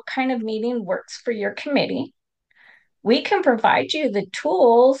decide what kind of meeting works for your committee. We can provide you the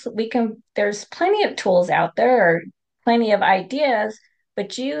tools. There's plenty of tools out there, plenty of ideas,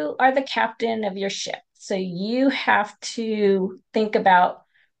 but you are the captain of your ship. So you have to think about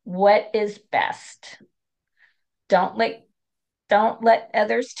what is best. Don't let don't let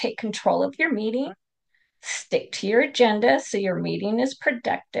others take control of your meeting. Stick to your agenda so your meeting is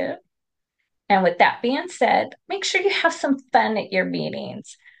productive. And with that being said, make sure you have some fun at your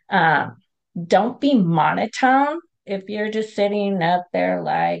meetings. Um, don't be monotone if you're just sitting up there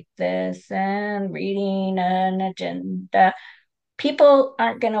like this and reading an agenda. People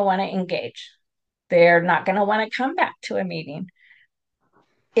aren't going to want to engage. They're not going to want to come back to a meeting.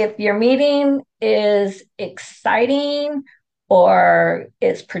 If your meeting is exciting or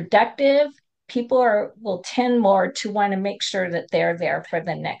is productive, will tend more to want to make sure that they're there for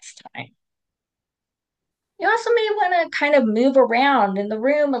the next time. You also may want to kind of move around in the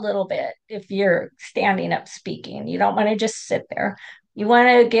room a little bit if you're standing up speaking. You don't want to just sit there. You want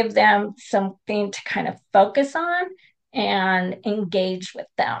to give them something to kind of focus on and engage with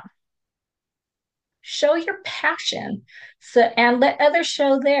them. Show your passion and let others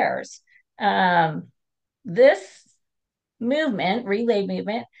show theirs. This relay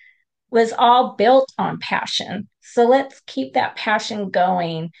movement, was all built on passion. So let's keep that passion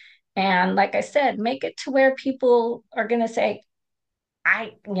going. And like I said, make it to where people are going to say,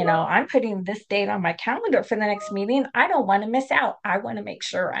 I'm putting this date on my calendar for the next meeting. I don't want to miss out. I want to make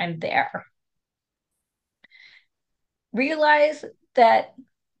sure I'm there. Realize that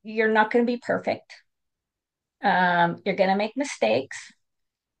you're not going to be perfect. You're going to make mistakes.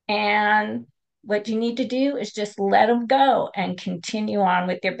 And What you need to do is just let them go and continue on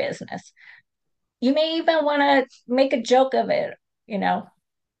with your business. You may even want to make a joke of it. You know,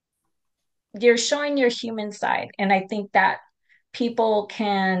 you're showing your human side. And I think that people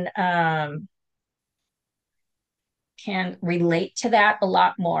can relate to that a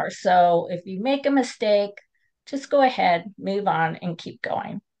lot more. So if you make a mistake, just go ahead, move on, and keep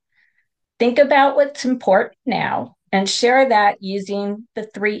going. Think about what's important now and share that using the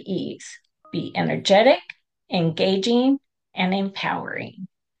 3 E's: be energetic, engaging, and empowering.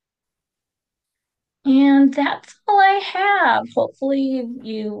 And that's all I have. Hopefully,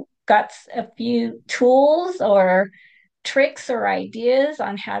 you got a few tools or tricks or ideas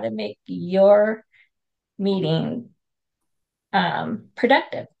on how to make your meeting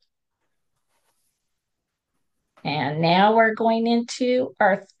productive. And now we're going into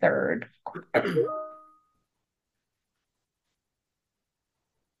our third quarter.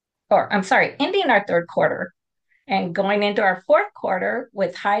 Or I'm sorry, ending our third quarter and going into our fourth quarter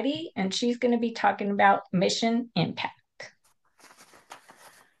with Heidi, and she's going to be talking about mission impact.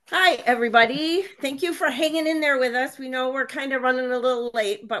 Hi, everybody. Thank you for hanging in there with us. We know we're kind of running a little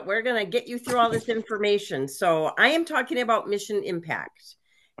late, but we're going to get you through all this information. So I am talking about mission impact.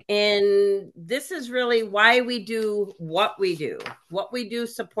 And this is really why we do what we do. What we do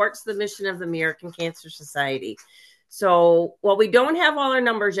supports the mission of the American Cancer Society. So while we don't have all our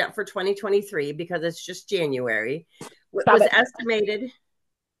numbers yet for 2023, because it's just January, it was estimated.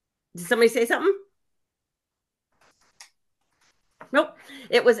 Did somebody say something? Nope.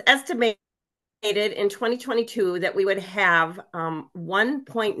 It was estimated in 2022 that we would have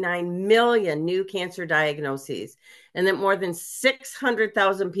 1.9 million new cancer diagnoses, and that more than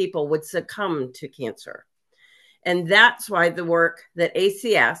 600,000 people would succumb to cancer. And that's why the work that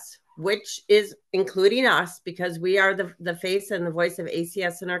ACS, which is including us, because we are the face and the voice of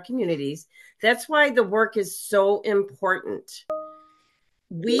ACS in our communities, that's why the work is so important.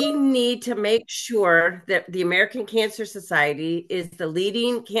 We need to make sure that the American Cancer Society is the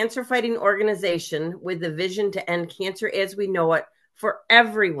leading cancer fighting organization with the vision to end cancer as we know it for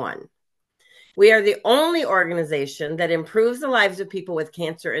everyone. We are the only organization that improves the lives of people with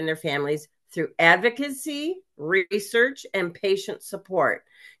cancer and their families through advocacy, research, and patient support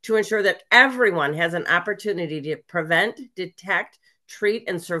to ensure that everyone has an opportunity to prevent, detect, treat,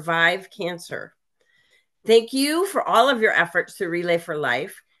 and survive cancer. Thank you for all of your efforts through Relay for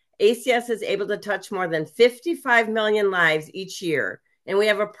Life. ACS is able to touch more than 55 million lives each year, and we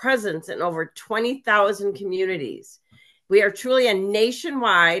have a presence in over 20,000 communities. We are truly a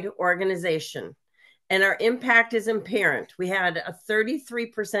nationwide organization, and our impact is apparent. We had a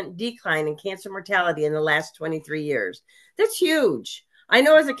 33% decline in cancer mortality in the last 23 years. That's huge. I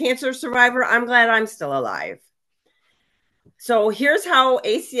know as a cancer survivor, I'm glad I'm still alive. So here's how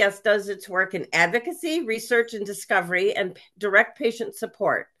ACS does its work in advocacy, research and discovery, and direct patient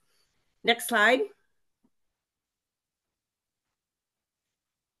support. Next slide.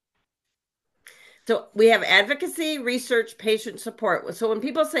 So we have advocacy, research, patient support. So when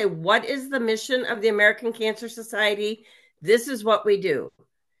people say, what is the mission of the American Cancer Society? This is what we do.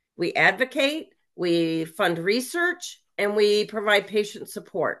 We advocate, we fund research, and we provide patient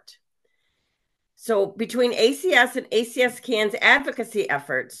support. So between ACS and ACS CAN's advocacy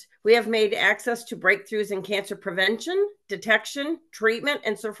efforts, we have made access to breakthroughs in cancer prevention, detection, treatment,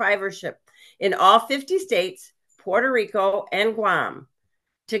 and survivorship in all 50 states, Puerto Rico, and Guam.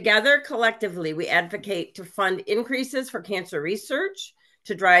 Together, collectively, we advocate to fund increases for cancer research,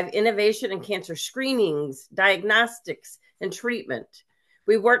 to drive innovation in cancer screenings, diagnostics, and treatment.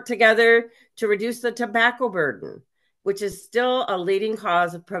 We work together to reduce the tobacco burden, which is still a leading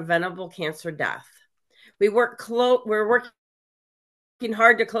cause of preventable cancer death. We're working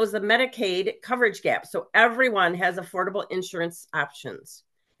hard to close the Medicaid coverage gap so everyone has affordable insurance options.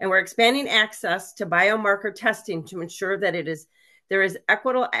 And we're expanding access to biomarker testing to ensure that there is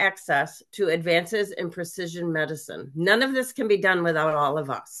equitable access to advances in precision medicine. None of this can be done without all of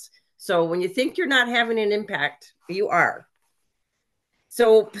us. So when you think you're not having an impact, you are.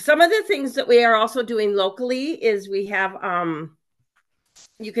 So some of the things that we are also doing locally is we have,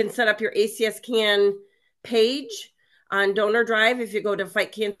 you can set up your ACS CAN page on Donor Drive if you go to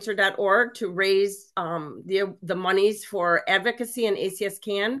fightcancer.org to raise the monies for advocacy and ACS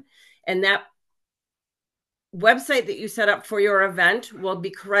CAN. And that website that you set up for your event will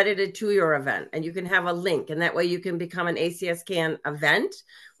be credited to your event, and you can have a link, and that way you can become an ACS CAN event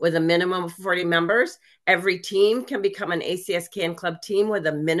with a minimum of 40 members. Every team can become an ACS CAN Club team with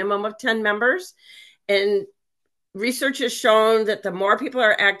a minimum of 10 members. And research has shown that the more people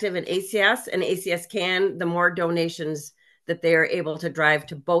are active in ACS and ACS CAN, the more donations that they are able to drive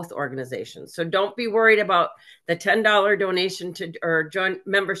to both organizations. So don't be worried about the $10 donation to or join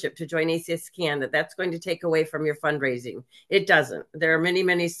membership to join ACS Can, that's going to take away from your fundraising. It doesn't. There are many,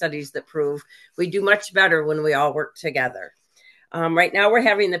 many studies that prove we do much better when we all work together. Right now we're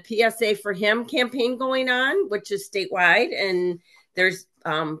having the PSA for Him campaign going on, which is statewide, and there's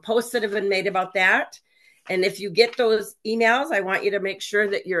posts that have been made about that. And if you get those emails, I want you to make sure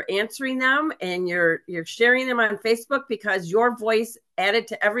that you're answering them and you're sharing them on Facebook, because your voice added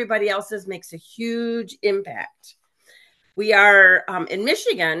to everybody else's makes a huge impact. We are in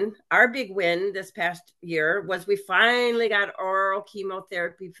Michigan. Our big win this past year was we finally got oral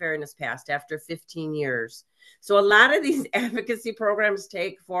chemotherapy fairness passed after 15 years. So a lot of these advocacy programs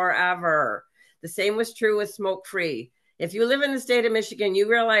take forever. The same was true with smoke-free. If you live in the state of Michigan, you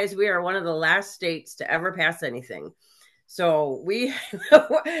realize we are one of the last states to ever pass anything. So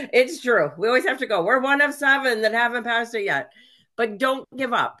it's true. We always have to go. We're one of 7 that haven't passed it yet. But don't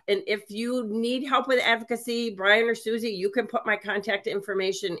give up. And if you need help with advocacy, Brian or Susie, you can put my contact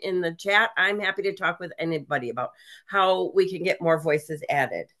information in the chat. I'm happy to talk with anybody about how we can get more voices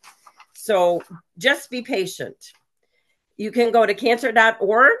added. So just be patient. You can go to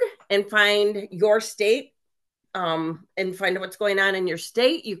cancer.org and find your state and find what's going on in your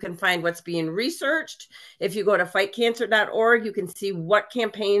state. You can find what's being researched. If you go to fightcancer.org, you can see what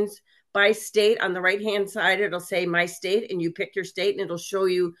campaigns by state. On the right-hand side, it'll say my state, and you pick your state, and it'll show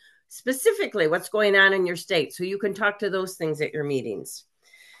you specifically what's going on in your state. So you can talk to those things at your meetings.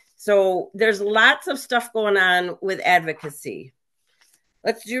 So there's lots of stuff going on with advocacy.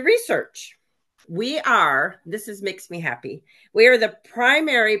 Let's do research. This makes me happy. We are the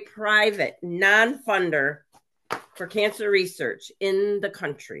primary private non-funder for cancer research in the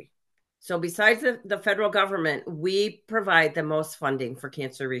country. So besides the federal government, we provide the most funding for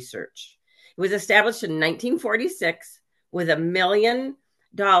cancer research. It was established in 1946 with $1 million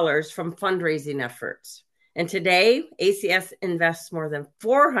from fundraising efforts. And today, ACS invests more than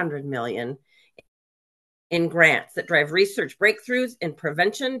 $400 million in grants that drive research breakthroughs in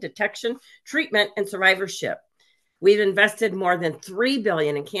prevention, detection, treatment, and survivorship. We've invested more than $3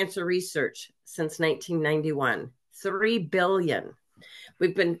 billion in cancer research since 1991. $3 billion.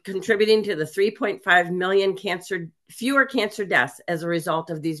 We've been contributing to the 3.5 million fewer cancer deaths as a result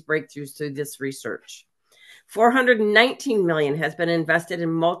of these breakthroughs through this research. $419 million has been invested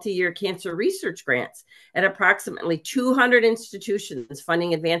in multi-year cancer research grants at approximately 200 institutions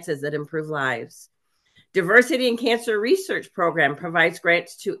funding advances that improve lives. Diversity in Cancer Research Program provides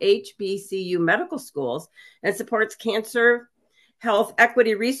grants to HBCU medical schools and supports cancer health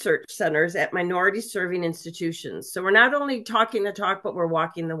equity research centers at minority serving institutions. So we're not only talking the talk, but we're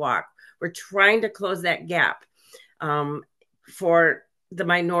walking the walk. We're trying to close that gap for the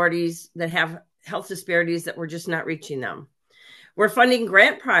minorities that have health disparities that we're just not reaching them. We're funding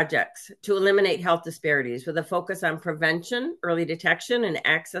grant projects to eliminate health disparities with a focus on prevention, early detection, and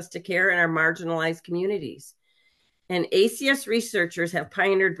access to care in our marginalized communities. And ACS researchers have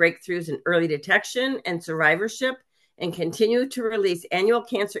pioneered breakthroughs in early detection and survivorship and continue to release annual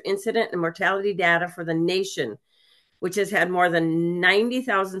cancer incident and mortality data for the nation, which has had more than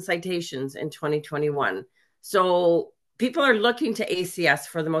 90,000 citations in 2021. So people are looking to ACS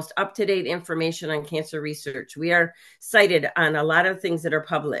for the most up-to-date information on cancer research. We are cited on a lot of things that are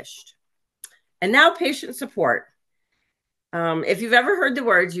published. And now patient support. If you've ever heard the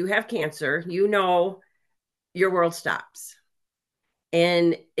words, you have cancer, you know your world stops.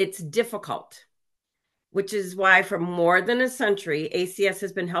 And it's difficult, which is why for more than a century, ACS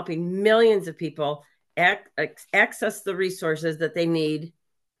has been helping millions of people access the resources that they need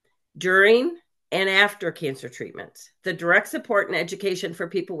during and after cancer treatments. The direct support and education for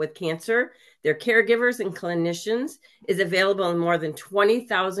people with cancer, their caregivers and clinicians is available in more than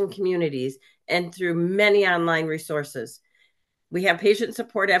 20,000 communities and through many online resources. We have patient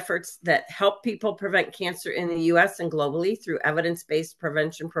support efforts that help people prevent cancer in the US and globally through evidence-based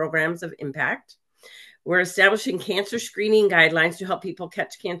prevention programs of impact. We're establishing cancer screening guidelines to help people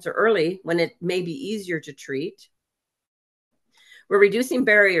catch cancer early when it may be easier to treat. We're reducing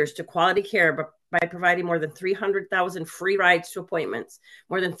barriers to quality care by providing more than 300,000 free rides to appointments,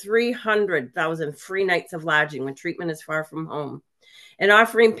 more than 300,000 free nights of lodging when treatment is far from home, and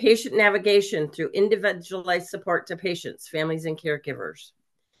offering patient navigation through individualized support to patients, families, and caregivers.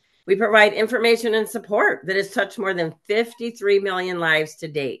 We provide information and support that has touched more than 53 million lives to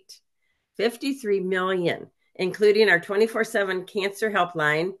date. 53 million, including our 24/7 cancer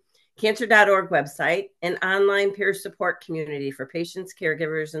helpline, cancer.org website, and online peer support community for patients,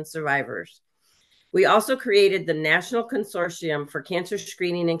 caregivers, and survivors. We also created the National Consortium for Cancer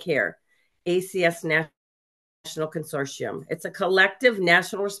Screening and Care, ACS National Consortium. It's a collective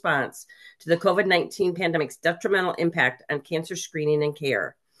national response to the COVID-19 pandemic's detrimental impact on cancer screening and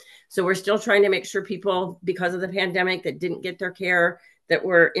care. So we're still trying to make sure people, because of the pandemic, that didn't get their care, that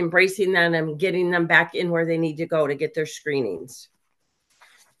we're embracing them and getting them back in where they need to go to get their screenings.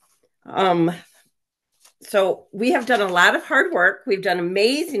 So we have done a lot of hard work. We've done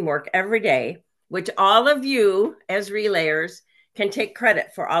amazing work every day, which all of you as relayers can take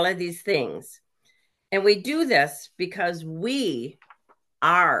credit for all of these things. And we do this because we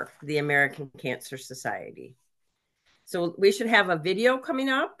are the American Cancer Society. So we should have a video coming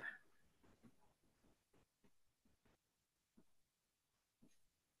up.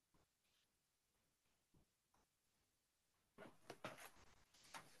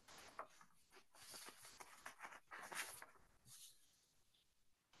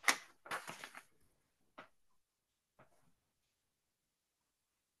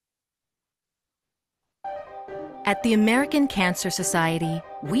 At the American Cancer Society,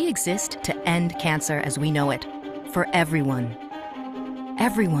 we exist to end cancer as we know it, for everyone.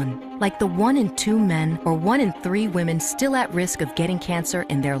 Everyone, like the 1 in 2 men or 1 in 3 women still at risk of getting cancer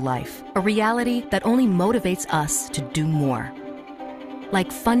in their life, a reality that only motivates us to do more. Like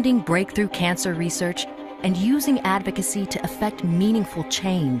funding breakthrough cancer research and using advocacy to effect meaningful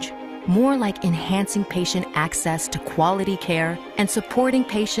change. More like enhancing patient access to quality care and supporting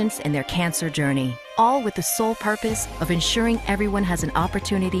patients in their cancer journey, all with the sole purpose of ensuring everyone has an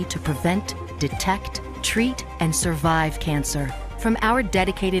opportunity to prevent, detect, treat, and survive cancer. From our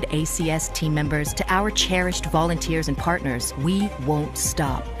dedicated ACS team members to our cherished volunteers and partners, we won't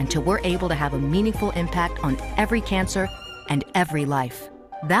stop until we're able to have a meaningful impact on every cancer and every life.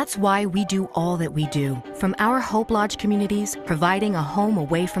 That's why we do all that we do. From our Hope Lodge communities, providing a home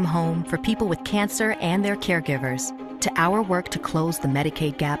away from home for people with cancer and their caregivers, to our work to close the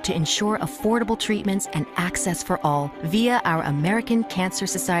Medicaid gap to ensure affordable treatments and access for all via our American Cancer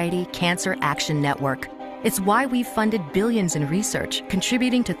Society Cancer Action Network. It's why we've funded billions in research,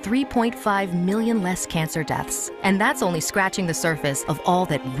 contributing to 3.5 million less cancer deaths. And that's only scratching the surface of all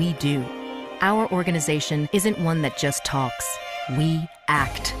that we do. Our organization isn't one that just talks. We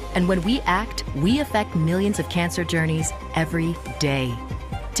act. And when we act, we affect millions of cancer journeys every day.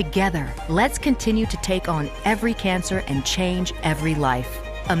 Together, let's continue to take on every cancer and change every life.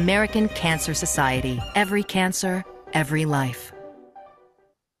 American Cancer Society. Every cancer, every life.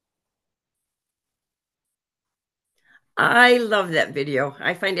 I love that video.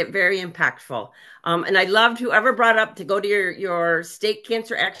 I find it very impactful. And I loved whoever brought up to go to your state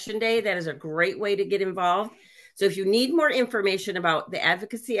cancer action day. That is a great way to get involved. So if you need more information about the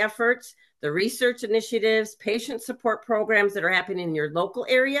advocacy efforts, the research initiatives, patient support programs that are happening in your local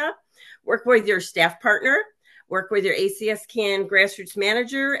area, work with your staff partner, work with your ACS CAN grassroots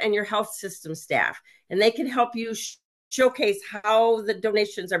manager and your health system staff. And they can help you showcase how the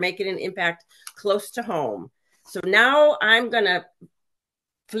donations are making an impact close to home. So now I'm going to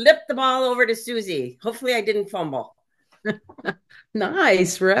flip the ball over to Susie. Hopefully I didn't fumble.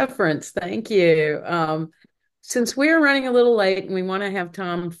 Nice reference. Thank you. Since we're running a little late and we want to have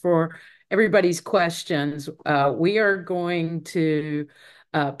time for everybody's questions, we are going to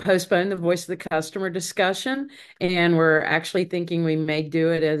postpone the voice of the customer discussion. And we're actually thinking we may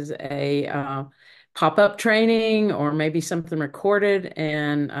do it as a pop-up training or maybe something recorded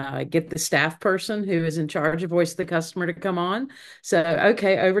and get the staff person who is in charge of voice of the customer to come on. So,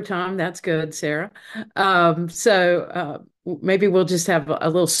 okay, over time, that's good, Sarah. Maybe we'll just have a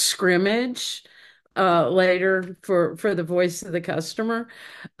little scrimmage later for the voice of the customer.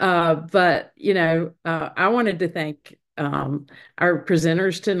 But I wanted to thank our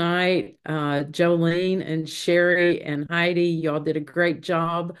presenters tonight, Jolene and Sherry and Heidi. Y'all did a great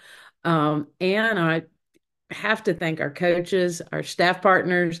job. And I have to thank our coaches, our staff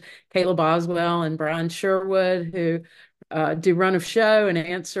partners, Caleb Oswell and Brian Sherwood, who do run of show and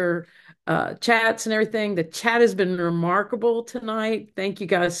answer chats and everything. The chat has been remarkable tonight. Thank you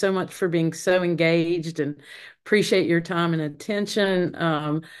guys so much for being so engaged and appreciate your time and attention.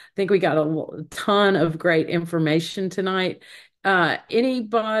 I think we got a ton of great information tonight.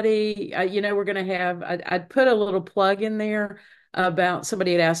 Anybody, we're going to have, I'd put a little plug in there about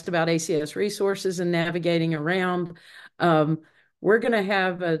somebody had asked about ACS resources and navigating around. We're going to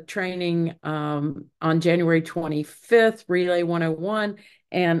have a training on January 25th, Relay 101,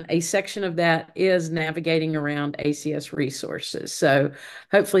 and a section of that is navigating around ACS resources. So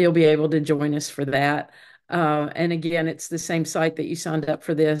hopefully you'll be able to join us for that. And again, it's the same site that you signed up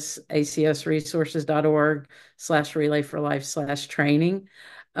for this, acsresources.org/relay4life/training.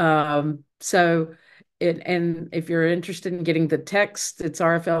 And if you're interested in getting the text, it's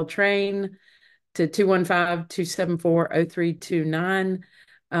RFL Train to 215-274-0329.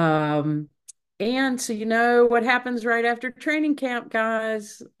 And so you know what happens right after training camp,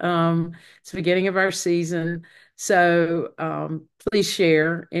 guys. It's the beginning of our season. So please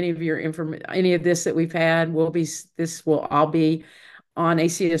share any of your information, any of this that we've had. This will all be on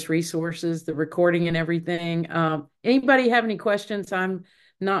ACS resources, the recording and everything. Anybody have any questions? I'm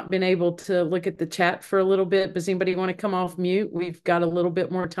not been able to look at the chat for a little bit. Does anybody want to come off mute? We've got a little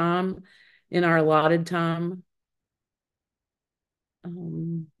bit more time in our allotted time.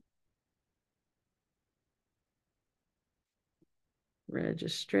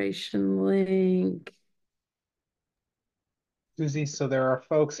 Registration link. Susie, so there are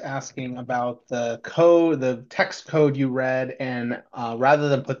folks asking about the code, the text code you read, and rather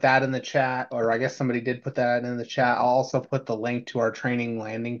than put that in the chat, or I guess somebody did put that in the chat, I'll also put the link to our training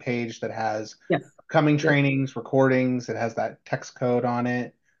landing page that has Yes. upcoming Yes. trainings, recordings. It has that text code on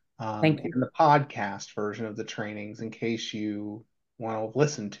it, Thank you. and the podcast version of the trainings in case you want to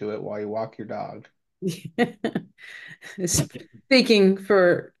listen to it while you walk your dog. Speaking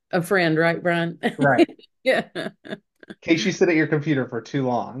for a friend, right, Brian? Right. Yeah. In case you sit at your computer for too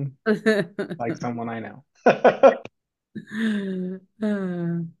long, like someone I know.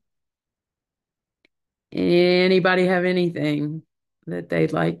 Anybody have anything that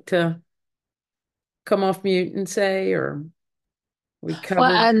they'd like to come off mute and say, or we covered?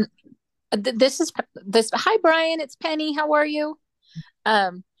 Well, and this is this. Hi, Brian. It's Penny. How are you? Hey,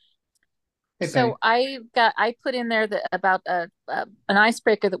 So I put in there that about an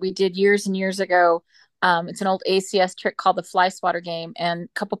icebreaker that we did years and years ago. It's an old ACS trick called the fly swatter game, and a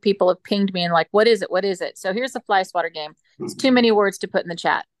couple people have pinged me and like, what is it? What is it? So here's the fly swatter game. It's too many words to put in the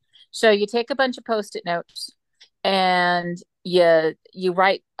chat. So you take a bunch of Post-it notes and you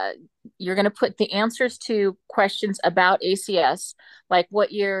write. You're going to put the answers to questions about ACS, like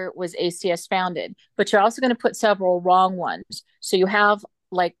what year was ACS founded, but you're also going to put several wrong ones. So you have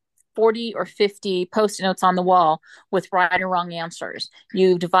like 40 or 50 Post-it notes on the wall with right or wrong answers.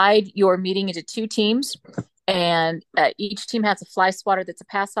 You divide your meeting into two teams, and each team has a fly swatter that's a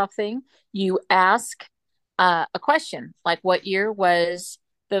pass-off thing. You ask a question like, what year was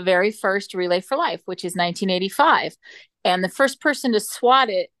the very first Relay for Life, which is 1985? And the first person to swat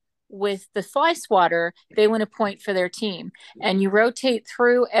it with the fly swatter, they win a point for their team. And you rotate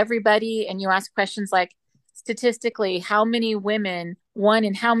through everybody and you ask questions like, statistically, how many women won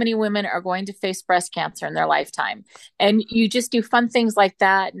and how many women are going to face breast cancer in their lifetime? And you just do fun things like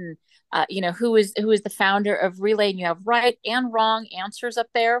that. And who is the founder of Relay? And you have right and wrong answers up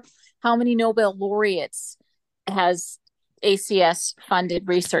there. How many Nobel laureates has ACS funded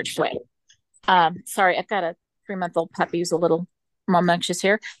research with? Sorry, I've got a 3-month-old puppy who's a little rambunctious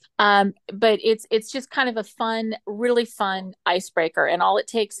here. But it's just kind of a fun, really fun icebreaker. And all it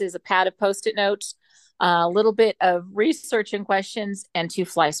takes is a pad of Post-it notes, a little bit of research and questions, and 2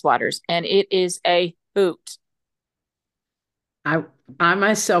 fly swatters. And it is a hoot. I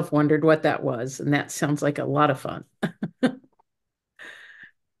myself wondered what that was, and that sounds like a lot of fun. All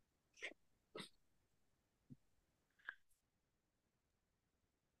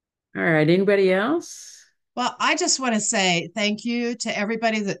right, anybody else? Well, I just want to say thank you to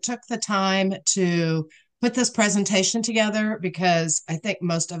everybody that took the time to put this presentation together, because I think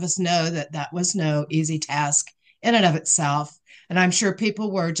most of us know that that was no easy task in and of itself. And I'm sure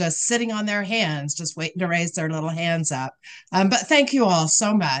people were just sitting on their hands, just waiting to raise their little hands up. But thank you all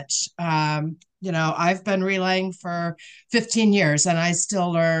so much. I've been relaying for 15 years and I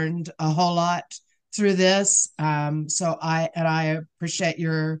still learned a whole lot through this. So I appreciate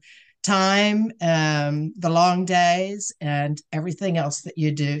your time, the long days, and everything else that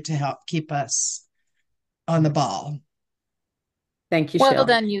you do to help keep us on the ball. Thank you, Well Shelley.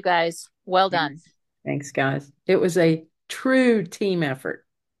 done, you guys. Well done. Thanks, guys. It was a true team effort.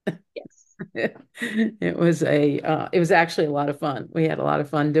 Yes. It was actually a lot of fun. We had a lot of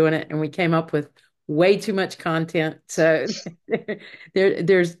fun doing it, and we came up with way too much content. So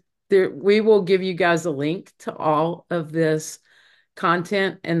we will give you guys a link to all of this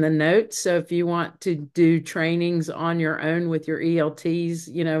content and the notes. So if you want to do trainings on your own with your ELTs,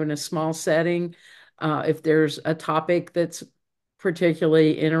 in a small setting, if there's a topic that's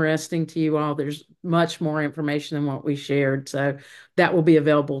particularly interesting to you all, there's much more information than what we shared. So that will be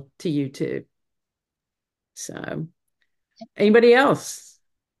available to you too. So anybody else?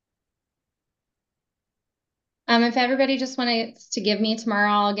 If everybody just wanted to give me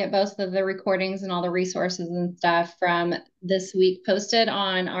tomorrow, I'll get both of the recordings and all the resources and stuff from this week posted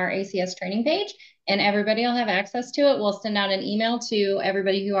on our ACS training page, and everybody will have access to it. We'll send out an email to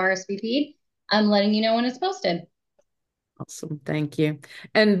everybody who RSVP'd, letting you know when it's posted. Awesome. Thank you.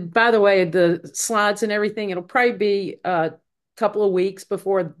 And by the way, the slides and everything, it'll probably be a couple of weeks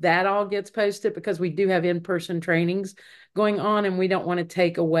before that all gets posted because we do have in-person trainings going on and we don't want to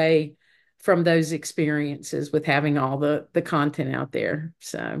take away from those experiences with having all the content out there.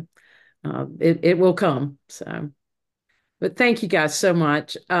 So it will come. So but thank you guys so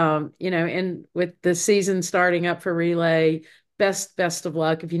much. And with the season starting up for relay, best of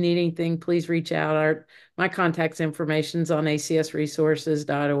luck. If you need anything, please reach out. My contact information is on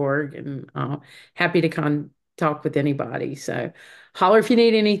acsresources.org, and happy to talk with anybody. So holler if you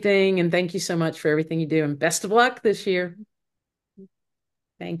need anything, and thank you so much for everything you do, and best of luck this year.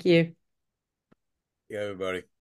 Thank you. Yeah, everybody.